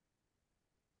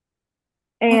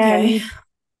 Okay. And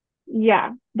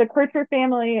yeah, the Kircher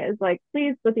family is like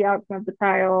pleased with the outcome of the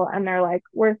trial, and they're like,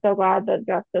 we're so glad that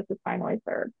justice is finally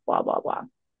served, blah, blah, blah.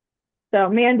 So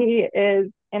Mandy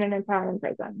is in an Italian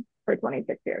prison for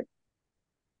 26 years.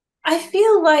 I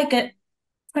feel like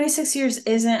 26 years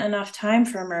isn't enough time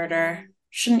for murder.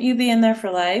 Shouldn't you be in there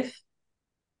for life?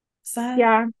 Is that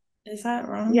Yeah, is that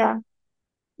wrong? yeah.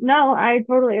 No, I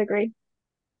totally agree.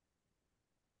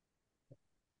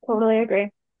 Totally agree.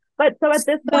 But so at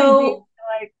this point, do you So,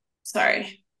 feel like,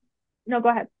 sorry. no, go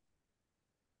ahead.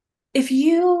 If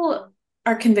you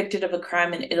are convicted of a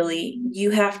crime in Italy, you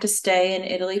have to stay in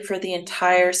Italy for the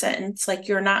entire sentence. Like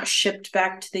you're not shipped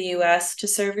back to the US to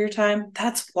serve your time.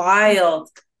 That's wild.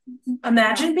 I know.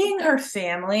 Imagine being her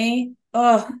family.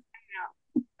 Oh,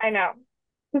 I know.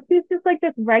 So she's just like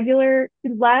this regular,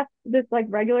 she left this like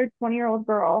regular 20-year-old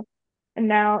girl, and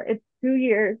now it's 2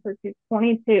 years, so she's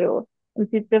 22, and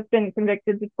she's just been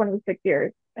convicted to 26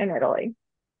 years in Italy.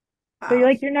 So Wow.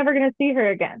 you're never gonna see her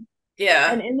again.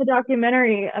 And Yeah. in the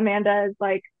documentary, Amanda is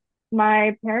like,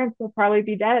 my parents will probably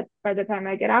be dead by the time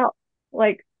I get out.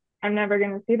 Like, I'm never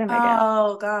gonna see them again.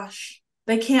 Oh gosh.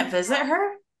 They can't visit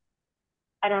her?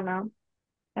 I don't know.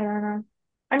 I don't know.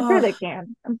 I'm sure they Oh,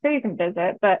 can. I'm sure you can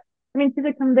visit, but I mean, she's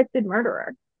a convicted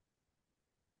murderer.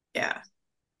 yeah.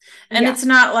 And Yeah. it's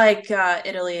not like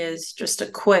Italy is just a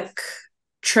quick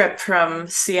trip from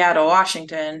Seattle,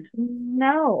 Washington.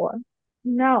 No,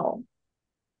 no.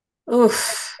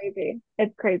 Oof. Crazy.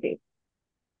 It's crazy.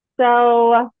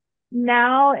 So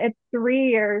now it's 3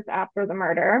 years after the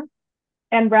murder,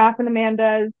 and Raph and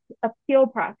Amanda's appeal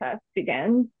process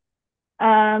begins.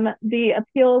 The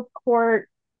appeals court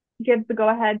gives the go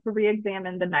ahead to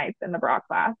re-examine the knife and the bra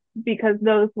clasp because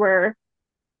those were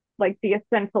like the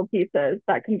essential pieces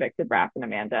that convicted Raph and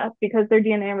Amanda because their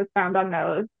DNA was found on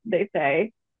those. They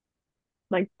say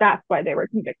like that's why they were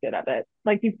convicted of it.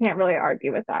 Like you can't really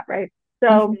argue with that, right?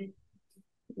 So Mhm.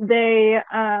 they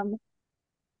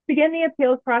begin the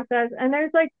appeals process, and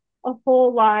there's like a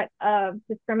whole lot of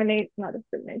not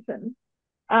discrimination.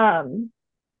 Um,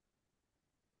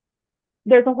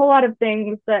 there's a whole lot of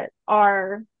things that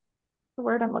are the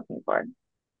word I'm looking for.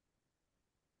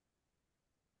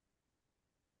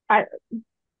 I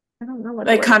I don't know what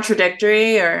the Like word is.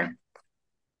 contradictory or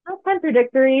Not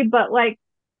contradictory, but like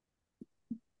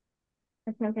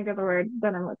I can't think of the word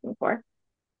that I'm looking for.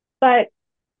 But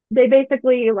they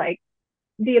basically like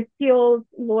the appeals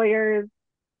lawyers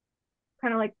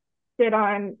kind of like sit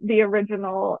on the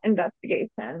original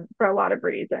investigation for a lot of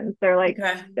reasons. They're like,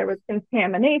 okay. there was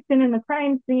contamination in the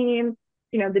crime scene.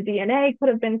 You know, the DNA could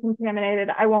have been contaminated.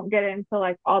 I won't get into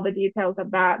like all the details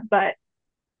of that, but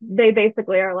they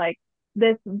basically are like,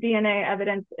 this DNA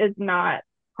evidence is not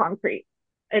concrete.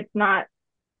 It's not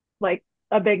like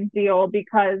a big deal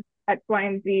because X, Y,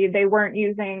 and Z, they weren't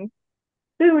using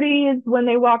booties when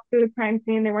they walked through the crime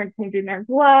scene. They weren't changing their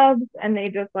gloves, and they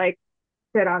just like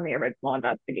sit on the original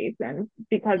investigation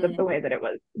because of the Mm. way that it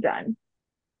was done.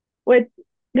 Which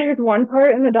there's one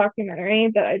part in the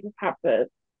documentary that I just have to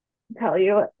tell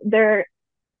you. They're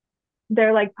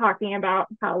like talking about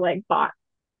how like bought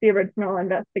the original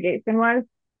investigation was.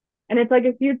 And it's like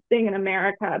a huge thing in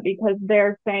America because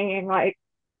they're saying like,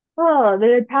 oh,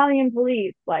 the Italian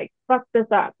police like fucked this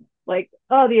up. Like,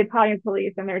 oh, the Italian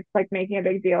police, and they're just like making a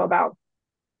big deal about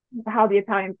how the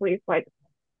Italian police like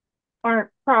aren't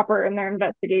proper in their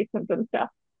investigations and stuff.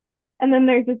 And then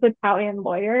there's this Italian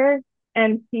lawyer,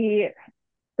 and he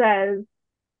says,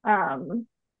 um,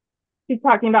 he's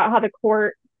talking about how the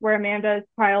court where Amanda's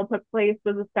trial took place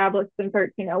was established in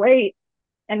 1308.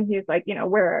 And he's like, you know,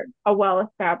 we're a well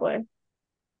established,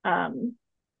 um,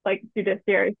 like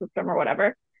judiciary system or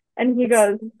whatever. And he It's,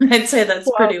 goes, I'd say that's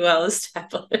well, pretty well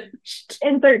established.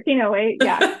 in 1308,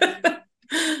 yeah.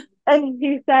 And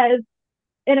he says,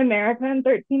 in America in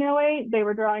 1308, they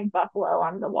were drawing buffalo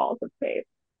on the walls of caves.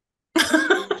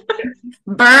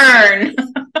 Burn.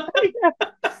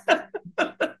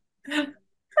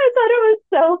 I thought it was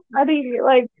so funny.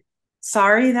 Like,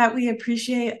 Sorry that we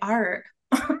appreciate art.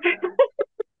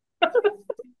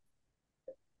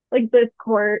 like this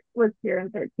court was here in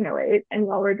 1308 and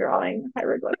y'all were drawing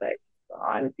hieroglyphics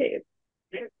on tape.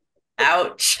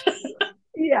 Ouch.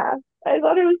 Yeah, I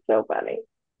thought it was so funny.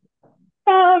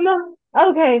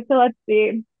 Okay, so let's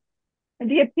see.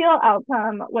 The appeal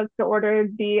outcome was to order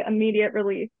the immediate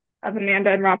release of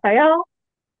Amanda and Raphael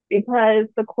because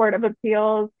the Court of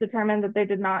Appeals determined that they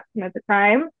did not commit the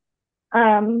crime.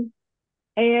 Um,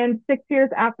 and 6 years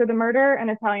after the murder, an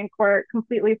Italian court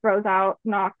completely throws out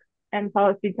Knox and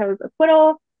Felicito's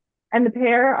acquittal, and the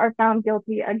pair are found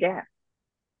guilty again.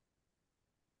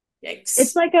 Yikes.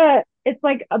 It's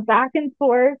like a back and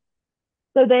forth.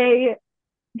 So they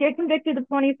get convicted of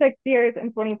 26 years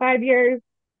and 25 years.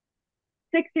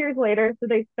 6 years later, so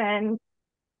they spend,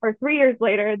 or 3 years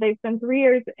later, they spend 3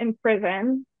 years in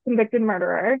prison, convicted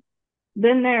murderer.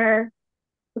 Then they're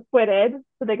acquitted,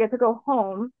 so they get to go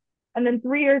home. And then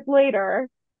 3 years later,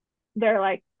 they're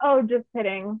like, oh, just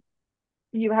kidding.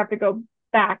 You have to go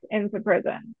back into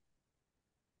prison.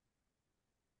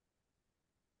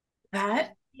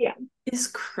 That Yeah. is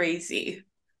crazy.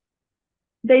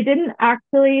 They didn't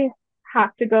actually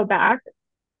have to go back,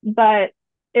 but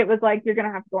it was like, you're going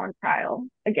to have to go on trial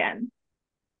again.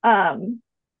 Um,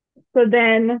 so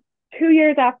then 2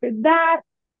 years after that,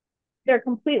 they're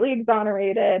completely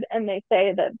exonerated and they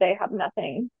say that they have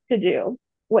nothing to do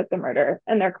with the murder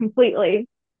and they're completely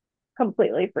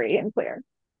free and clear.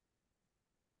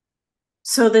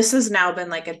 So this has now been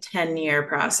like a 10-year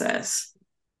process.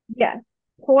 Yes.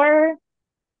 Poor,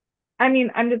 I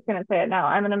mean, I'm just gonna say it now.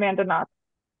 I'm an Amanda Knox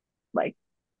like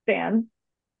fan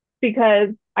because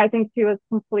I think she was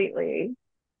completely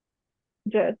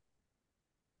just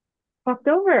fucked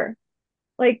over.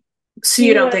 Like So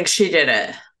you she don't was think she did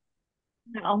it?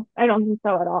 no, I don't think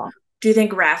so at all. Do you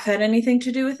think Raph had anything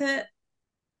to do with it?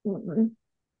 Mm-mm.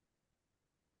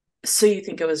 So you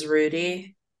think it was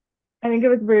Rudy? I think it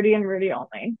was Rudy and Rudy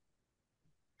only.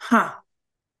 Huh.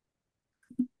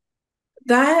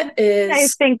 That I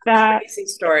is think a that crazy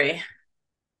story.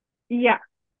 yeah,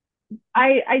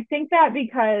 I think that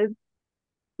because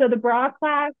so the bra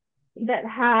class that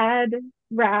had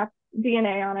Raph's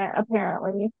DNA on it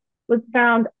apparently was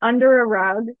found under a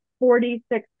rug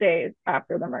 46 days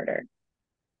after the murder.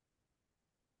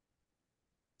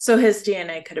 So his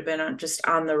DNA could have been on just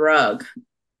on the rug.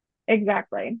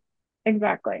 Exactly.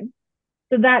 Exactly.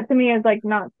 So that to me is like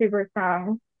not super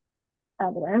strong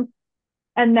evidence.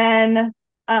 And then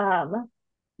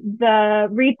the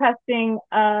retesting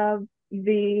of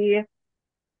the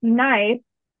knife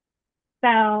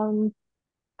found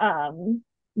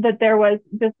that there was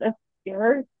just a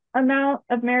scarce amount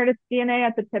of Meredith's DNA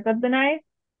at the tip of the knife.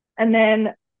 And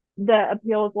then the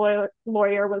appeals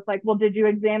lawyer was like, well, did you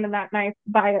examine that knife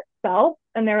by itself?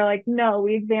 And they were like, no,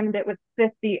 we examined it with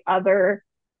 50 other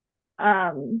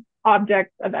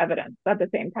objects of evidence at the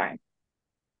same time.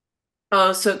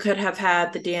 Oh, so it could have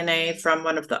had the DNA from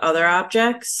one of the other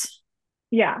objects.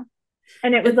 Yeah.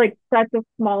 And it was It like such a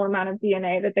small amount of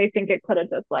DNA that they think it could have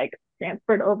just like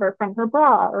transferred over from her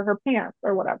bra or her pants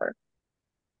or whatever.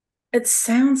 it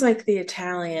sounds like the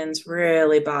Italians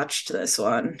really botched this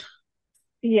one.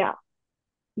 Yeah.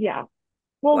 Yeah.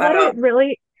 Well, what Wow. it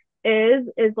really is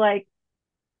like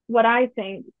what I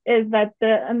think is that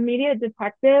the immediate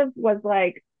detective was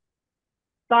like,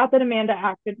 thought that Amanda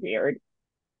acted weird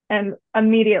and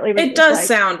immediately was It just does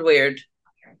like, sound weird.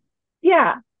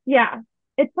 yeah, yeah,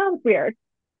 it sounds weird.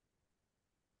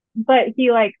 But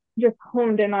he like just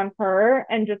honed in on her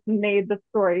and just made the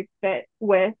story fit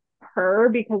with her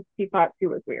because he thought she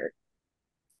was weird.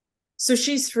 So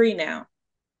she's free now.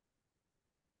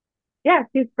 Yeah,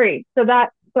 she's free. So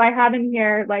I have in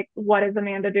here like what is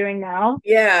Amanda doing now?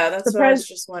 Yeah, that's The what I was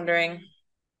just wondering.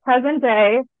 present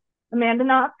day, Amanda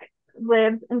Knox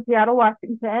lives in Seattle,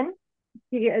 Washington.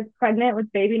 She is pregnant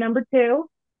with baby number two.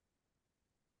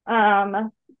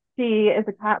 Um, she is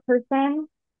a cat person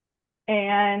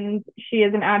and she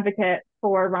is an advocate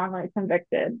for wrongly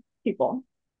convicted people.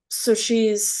 So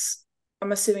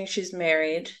I'm assuming she's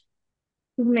married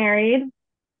She's married.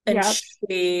 and Yep.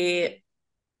 she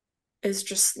is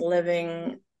just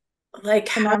living like,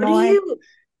 A normal life.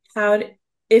 how,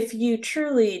 if you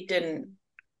truly didn't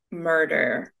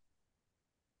murder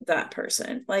that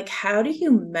person, like, how do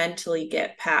you mentally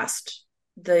get past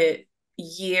the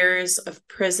years of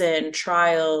prison,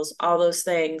 trials, all those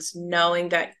things, knowing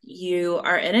that you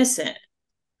are innocent?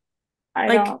 I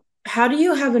Like, don't how do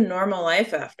you have a normal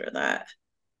life after that?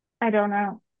 I don't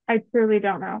know. I truly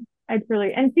don't know. I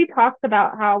truly and she talks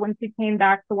about how when she came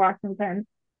back to Washington,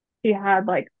 she had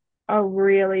like a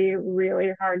really,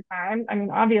 really hard time. I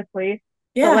mean, obviously,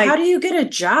 but Yeah, how like do you get a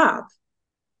job?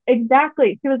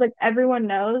 exactly. She was like, everyone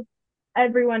knows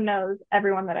everyone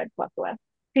that I've slept with.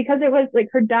 Because it was like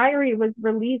her diary was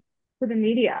released to the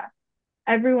media.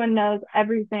 Everyone knows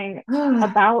everything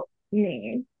about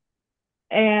me.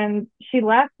 And she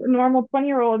left a normal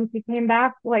 20-year-old and she came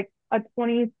back like a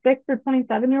 26 or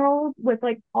 27-year-old with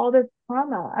like all this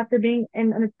trauma after being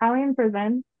in an Italian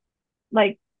prison.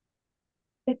 Like,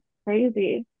 it's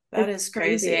crazy. That It's is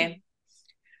crazy. crazy.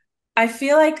 I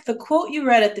feel like the quote you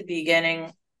read at the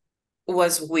beginning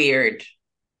was weird,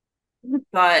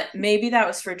 but maybe that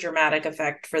was for dramatic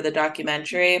effect for the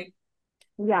documentary.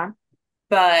 Yeah.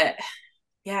 But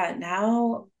yeah,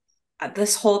 now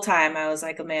this whole time I was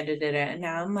like, Amanda did it. And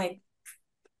now I'm like,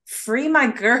 free my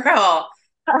girl.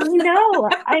 I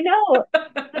know. I know.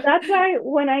 So that's why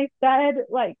when I said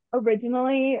like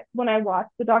originally when I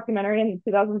watched the documentary in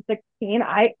 2016,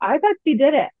 I thought she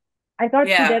did it. I thought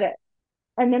she Yeah, did it.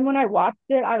 And then when I watched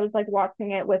it, I was like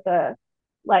watching it with a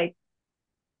like,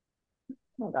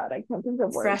 oh my God, I can't think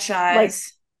of words. fresh Like,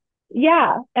 eyes.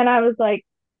 yeah. And I was like,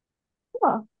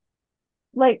 huh,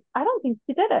 like, I don't think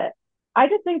she did it. I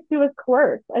just think she was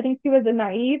coerced. I think she was a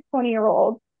naive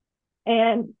 20-year-old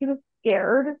and she was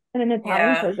scared in an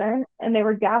Italian Yeah, prison and they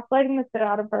were gaslighting the shit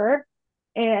out of her.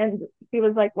 And she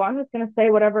was like, well, I'm just going to say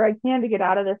whatever I can to get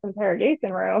out of this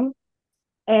interrogation room.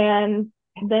 And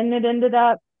then it ended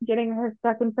up getting her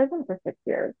stuck in prison for 6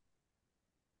 years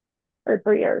or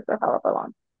 3 years or however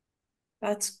long.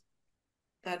 that's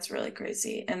That's really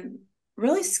crazy and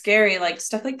really scary. Like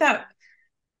stuff like that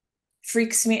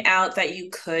freaks me out, that you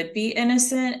could be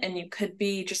innocent and you could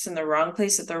be just in the wrong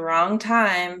place at the wrong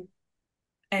time,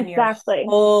 and your Exactly.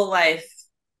 whole life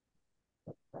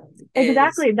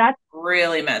is Exactly.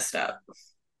 really messed up.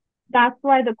 That's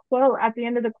why the quote at the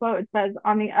end of the quote says,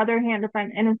 on the other hand, if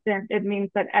I'm innocent, it means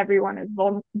that everyone is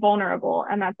vulnerable,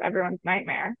 and that's everyone's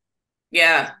nightmare.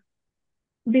 Yeah.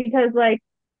 Because like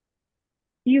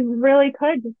you really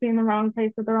could just be in the wrong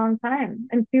place at the wrong time.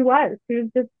 And she was. She was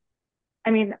just,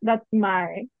 I mean, that's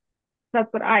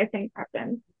what I think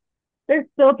happened. There's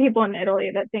still people in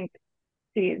Italy that think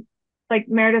she's like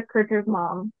Meredith Kercher's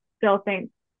mom still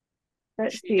thinks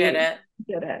that She did she it.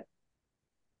 did it.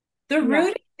 The Yeah.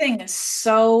 Rudy thing is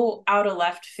so out of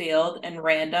left field and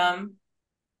random.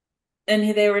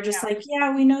 And they were just Yeah. like,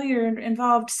 yeah, we know you're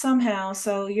involved somehow,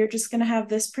 so you're just going to have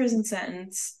this prison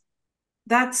sentence.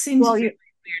 That seems Well, really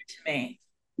weird to me.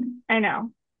 I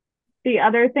know. The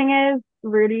other thing is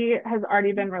Rudy has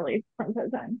already been released from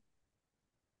prison.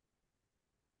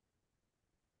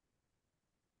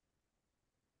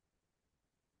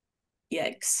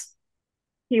 Yikes.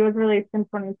 He was released in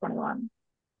 2021.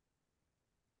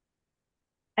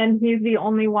 And he's the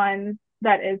only one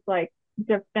that is like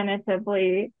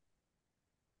definitively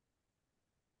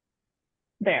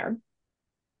there.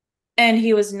 And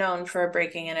he was known for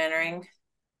breaking and entering.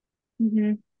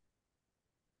 Mm-hmm.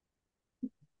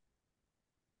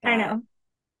 I That, know.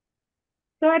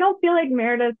 So I don't feel like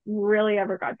Meredith really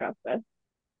ever got justice.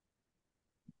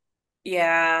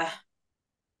 yeah,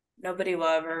 nobody will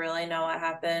ever really know what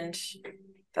happened.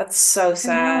 That's so I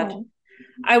sad. know.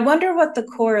 I wonder what the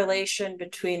correlation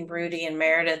between Rudy and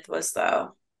Meredith was,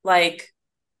 though. Like,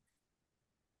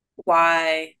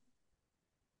 why,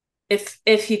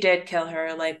 if he did kill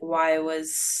her, like, why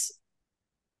was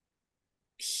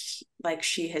like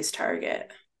she his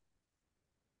target?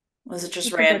 Was it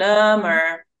just That's a good random question.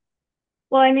 or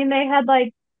Well, I mean,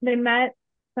 they met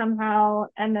somehow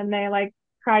and then they like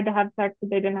tried to have sex, but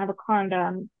they didn't have a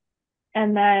condom.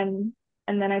 And then,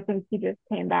 and then I think he just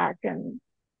came back and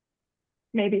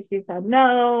maybe she said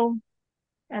no.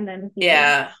 And then he,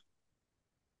 yeah.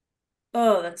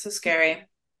 Oh, that's so scary.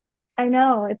 I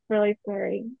know it's really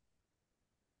scary.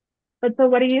 But so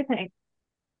what do you think?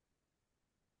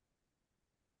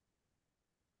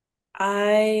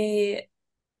 I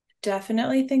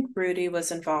definitely think Rudy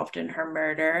was involved in her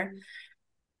murder.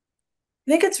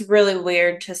 I think it's really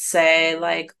weird to say,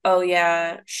 like, oh,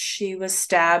 yeah, she was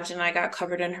stabbed and I got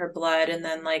covered in her blood. And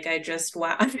then, like, I just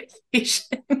went on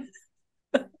vacation.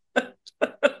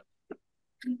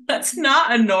 That's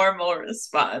not a normal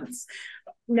response.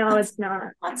 No, That's, it's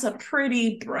not. that's a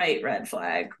pretty bright red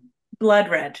flag. Blood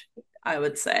red, I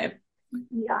would say.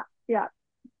 Yeah, yeah.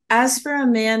 As for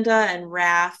Amanda and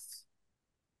Raph,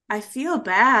 I feel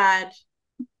bad.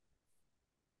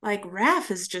 Like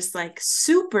Raph is just like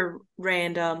super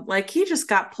random. Like he just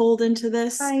got pulled into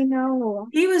this. I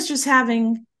know. He was just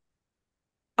having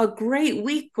a great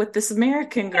week with this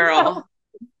American I know. girl.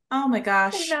 Oh my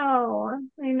I gosh. know.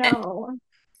 I know.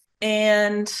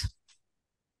 And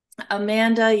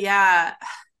Amanda, yeah,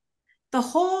 the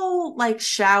whole like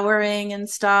showering and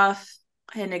stuff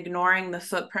and ignoring the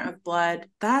footprint of blood,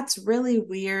 that's really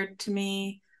weird to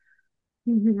me.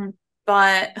 Mhm.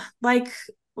 But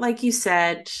like you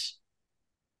said,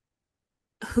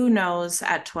 who knows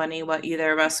at 20 what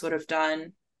either of us would have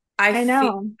done. I I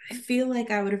feel know. I feel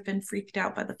like I would have been freaked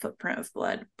out by the footprint of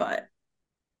blood, but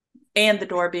and the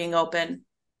door being open.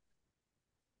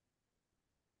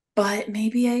 But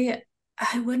maybe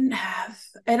I wouldn't have.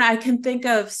 And I can think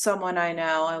of someone I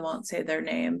know, I won't say their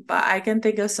name, but I can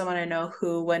think of someone I know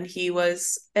who, when he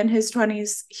was in his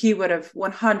 20s, he would have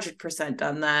 100%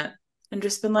 done that and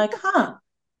just been like, huh,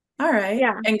 all right,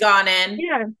 Yeah. and gone in.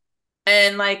 Yeah.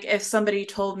 And like, if somebody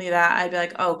told me that, I'd be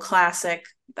like, oh, classic,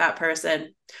 that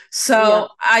person. Yeah. So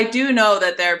I do know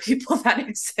that there are people that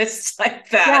exist like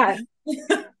that.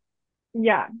 Yeah.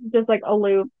 Yeah. Just like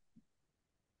aloof,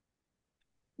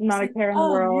 It's not a like, care in the oh,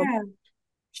 world. yeah,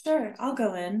 sure, I'll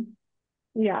go in.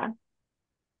 Yeah.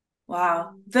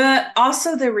 Wow.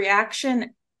 The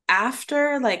reaction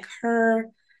after, like her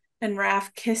and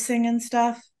Raph kissing and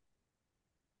stuff,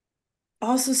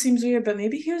 also seems weird, but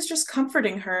maybe he was just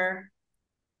comforting her.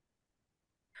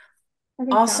 I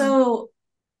think so. Also,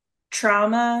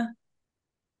 trauma,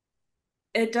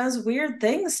 it does weird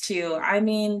things to you. I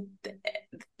mean,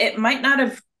 it might not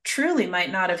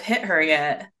have hit her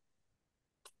yet.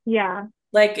 Yeah.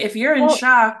 Like if you're in Well,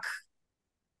 shock,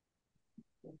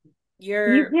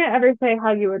 you you're can't ever say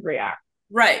how you would react.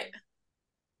 right.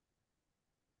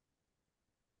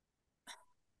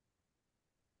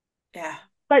 Yeah.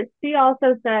 But she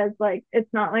also says, like, it's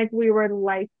not like we were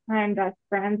lifetime best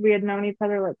friends. We had known each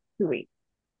other like 2 weeks.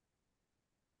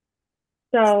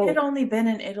 He had So, only been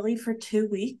in Italy for 2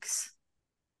 weeks.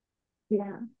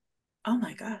 yeah. Oh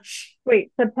my gosh.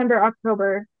 Wait, September,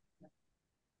 October,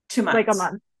 Two like a months.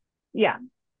 month. Yeah.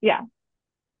 Yeah.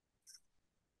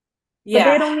 But they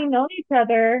Yeah. had only known each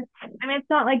other. I mean, it's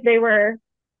not like they were,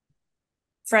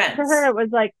 for her, Friends. it was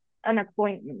like an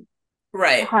acquaintance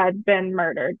Right. had been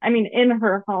murdered. I mean, in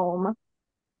her home.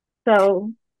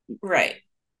 So, Right.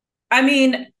 I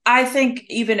mean, I think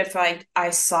even if I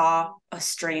saw a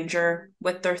stranger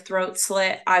with their throat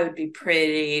slit, I would be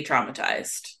pretty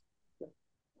traumatized.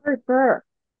 for sure.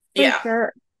 For Yeah,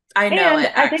 sure. I know And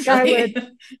it I think I would,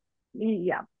 actually.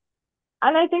 yeah.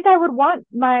 And I think I would want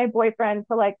my boyfriend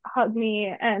to like hug me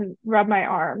and rub my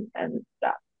arm and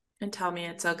stuff. And tell me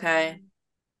it's okay.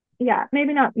 Yeah,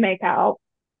 maybe not make out.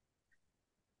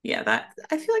 Yeah, that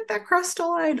I feel like that crossed a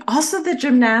line. Also the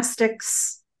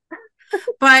gymnastics.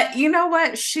 But you know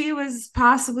what? She was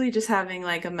possibly just having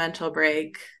like a mental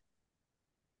break.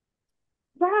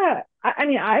 Yeah, I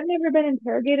mean, I've never been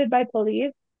interrogated by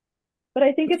police, but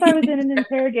I think if I was in an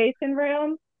interrogation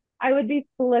room, I would be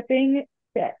flipping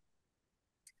shit.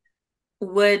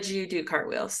 Would you do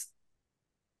cartwheels?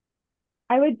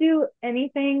 I would do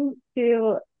anything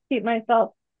to keep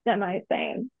myself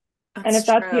semi-sane. And That's if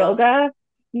that's true. yoga,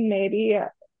 maybe,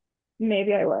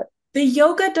 maybe I would. The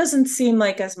yoga doesn't seem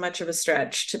like as much of a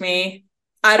stretch to me.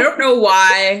 I don't know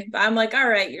why. But I'm like, all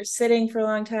right, you're sitting for a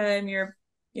long time. Your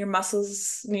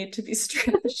muscles need to be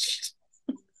stretched.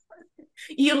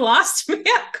 You lost me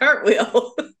at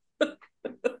cartwheel.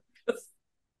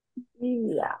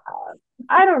 Yeah,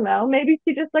 I don't know. Maybe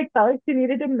she just like felt like she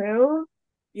needed to move,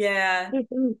 Yeah. do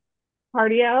some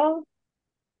cardio.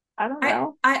 I don't I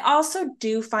know. I also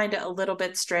do find it a little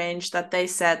bit strange that they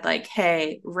said like,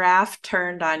 "Hey, Raph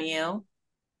turned on you,"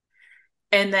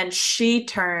 and then she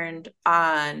turned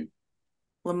on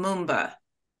Lumumba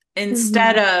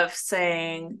instead Mm-hmm. of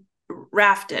saying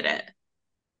Raph did it.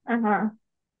 Uh-huh.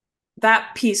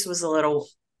 That piece was a little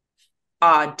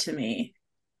odd to me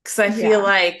because I feel Yeah.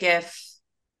 like if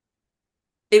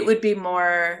it would be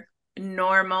more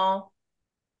normal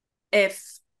if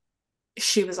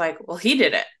she was like, "Well, he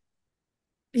did it."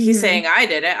 He's Mm-hmm. saying I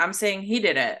did it. I'm saying he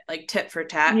did it, like tit for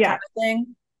tat kind Yeah. of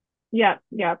thing. Yep.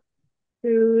 Yep.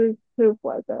 Whose poop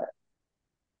was it?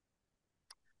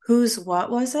 Whose what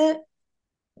was it?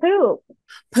 Poop.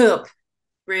 Poop,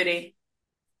 Rudy.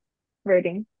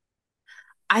 Rating.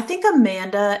 I think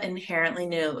Amanda inherently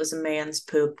knew it was a man's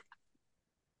poop.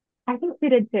 I think she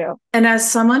did too. And as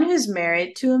someone who's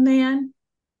married to a man,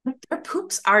 their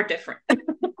poops are different.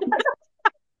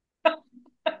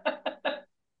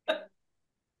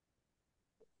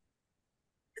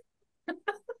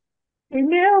 She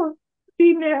knew.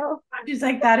 She knew. She's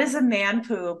like, that is a man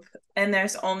poop, and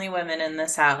there's only women in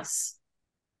this house.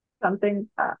 Something.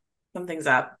 Something's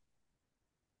up.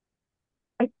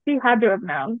 She had to have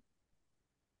known.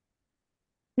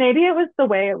 Maybe it was the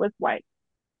way it was white.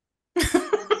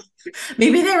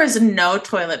 Maybe there was no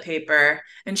toilet paper,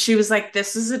 and she was like,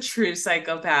 this is a true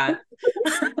psychopath.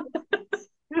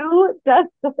 Who does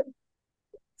this?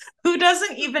 Who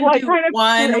doesn't even What do kind of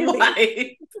one crazy?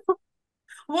 wipe?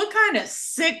 What kind of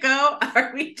sicko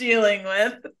are we dealing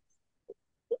with?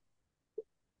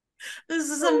 This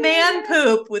is a Oh man my God.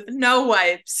 poop with no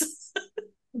wipes.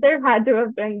 There had to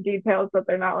have been details that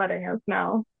they're not letting us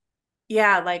know.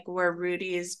 Yeah, like where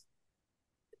Rudy's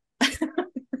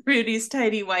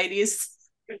tidy whities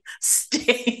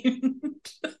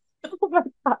stained. Oh my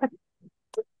God.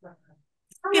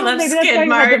 He Oh, left maybe that's why skid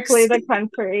he had to flee marks. the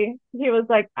country. He was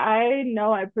like, I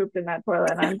know I pooped in that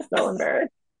toilet and I'm so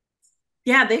embarrassed.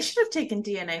 Yeah, they should have taken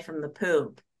DNA from the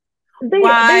poop. They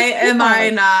Why should am I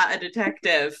have. not a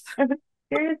detective?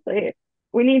 Seriously.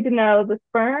 We need to know the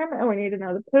sperm and we need to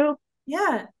know the poop.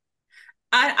 Yeah.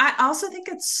 I also think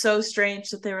it's so strange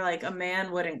that they were like, a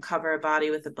man wouldn't cover a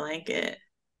body with a blanket.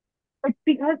 It's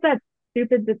because that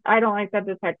stupid, I don't like that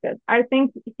detective. I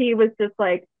think he was just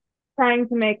like trying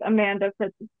to make Amanda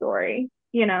fit the story,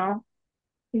 you know?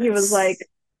 He was like, That's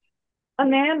a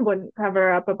man wouldn't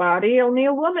cover up a body, only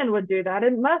a woman would do that.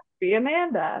 It must be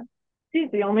Amanda. She's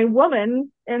the only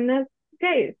woman in this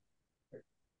case.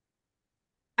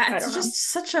 I it's don't know. just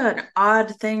such an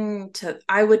odd thing to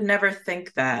I would never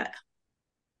think that.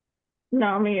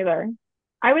 No, me either.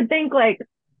 I would think like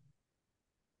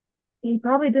he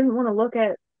probably didn't want to look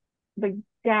at the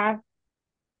gas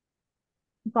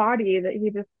body that he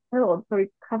just killed, so he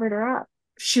covered her up.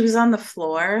 She was on the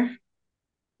floor.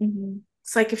 Mm-hmm.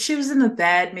 It's like if she was in the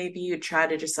bed, maybe you'd try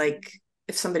to just like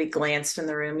if somebody glanced in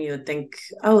the room, you would think,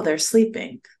 oh, they're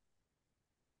sleeping.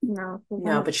 No, she's on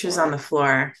No, the but she was on floor. the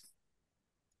floor.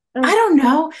 I Ugh, don't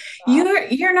know.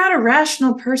 stop. You're not a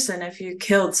rational person if you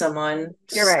killed someone.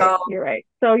 You're right. So You're right.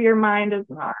 So your mind is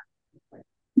not.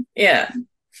 yeah.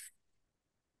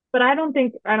 But I don't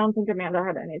think Amanda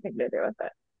had anything to do with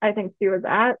it. I think she was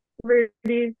at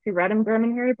Rudy's. She read him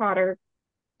German Harry Potter,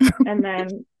 and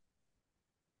then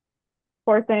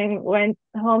poor thing went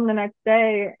home the next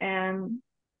day, and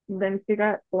then she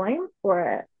got blamed for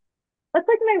it. That's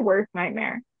like my worst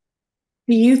nightmare.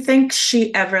 Do you think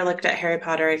she ever looked at Harry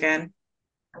Potter again?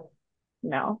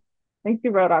 No, I think she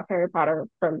wrote off Harry Potter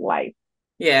for life,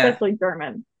 Yeah. especially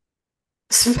German.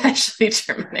 Especially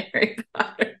German Harry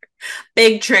Potter.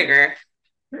 Big trigger.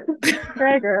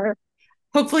 Gregor.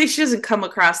 Hopefully she doesn't come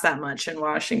across that much in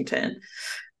Washington.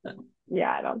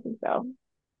 Yeah, I don't think so.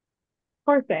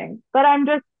 Poor thing. But I'm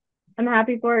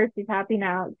happy for her. She's happy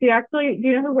now. She actually, do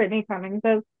you know who Whitney Cummings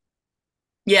is?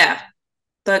 Yeah.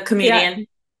 The Yeah, comedian.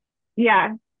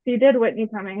 yeah. She did Whitney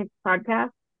Cummings' podcast.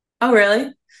 Oh,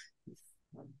 really?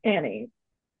 Annie,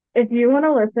 if you want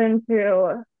to listen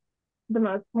to the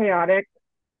most chaotic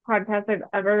podcast I've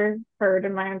ever heard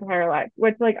in my entire life,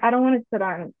 which like I don't want to sit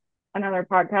on another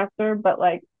podcaster, but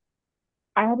like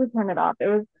I had to turn it off. It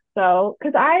was so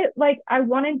because I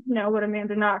wanted to know what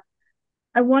Amanda Knox,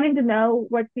 I wanted to know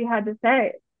what she had to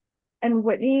say. And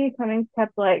Whitney Cummings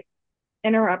kept like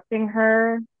interrupting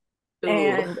her Ooh.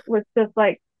 and was just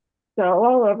like so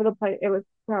all over the place. It was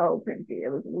so cringy. It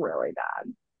was really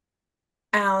bad.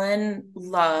 Alan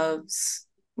loves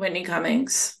Whitney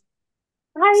Cummings.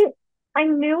 I I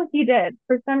knew he did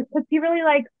for some because he really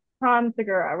likes Tom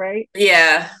Segura, right?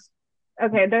 Yeah.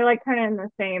 Okay, they're like kind of in the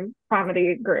same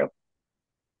comedy group.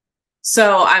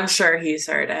 So I'm sure he's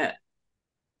heard it.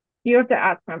 You have to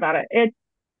ask him about it. It's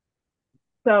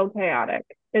so chaotic.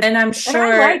 It's And and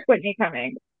I like Whitney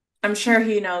Cummings. I'm sure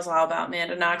he knows all about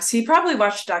Amanda Knox. He probably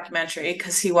watched a documentary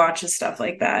because he watches stuff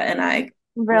like that. And I leave.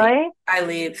 Really? I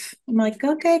leave. I'm like,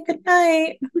 okay, good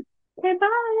night. Okay,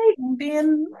 bye. I'll be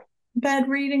in bed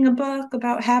reading a book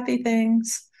about happy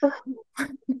things.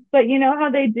 But you know how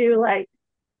they do like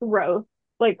roast,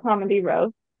 like comedy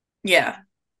roast? Yeah.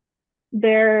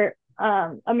 There,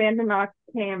 Amanda Knox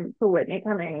came to Whitney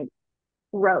Cummings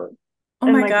roast Oh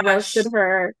and my like roasted gosh.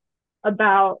 her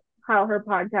about how her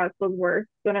podcast was worse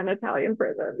than an Italian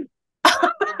prison.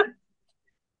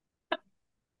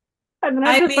 I'm gonna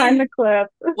have I to find the mean, clip.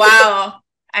 wow.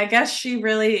 I guess she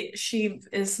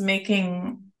is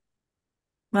making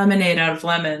lemonade out of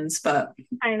lemons, but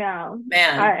I know.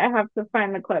 man. I have to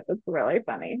find the clip. It's really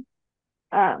funny.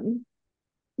 Um,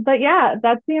 but yeah,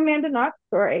 that's the Amanda Knox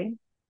story.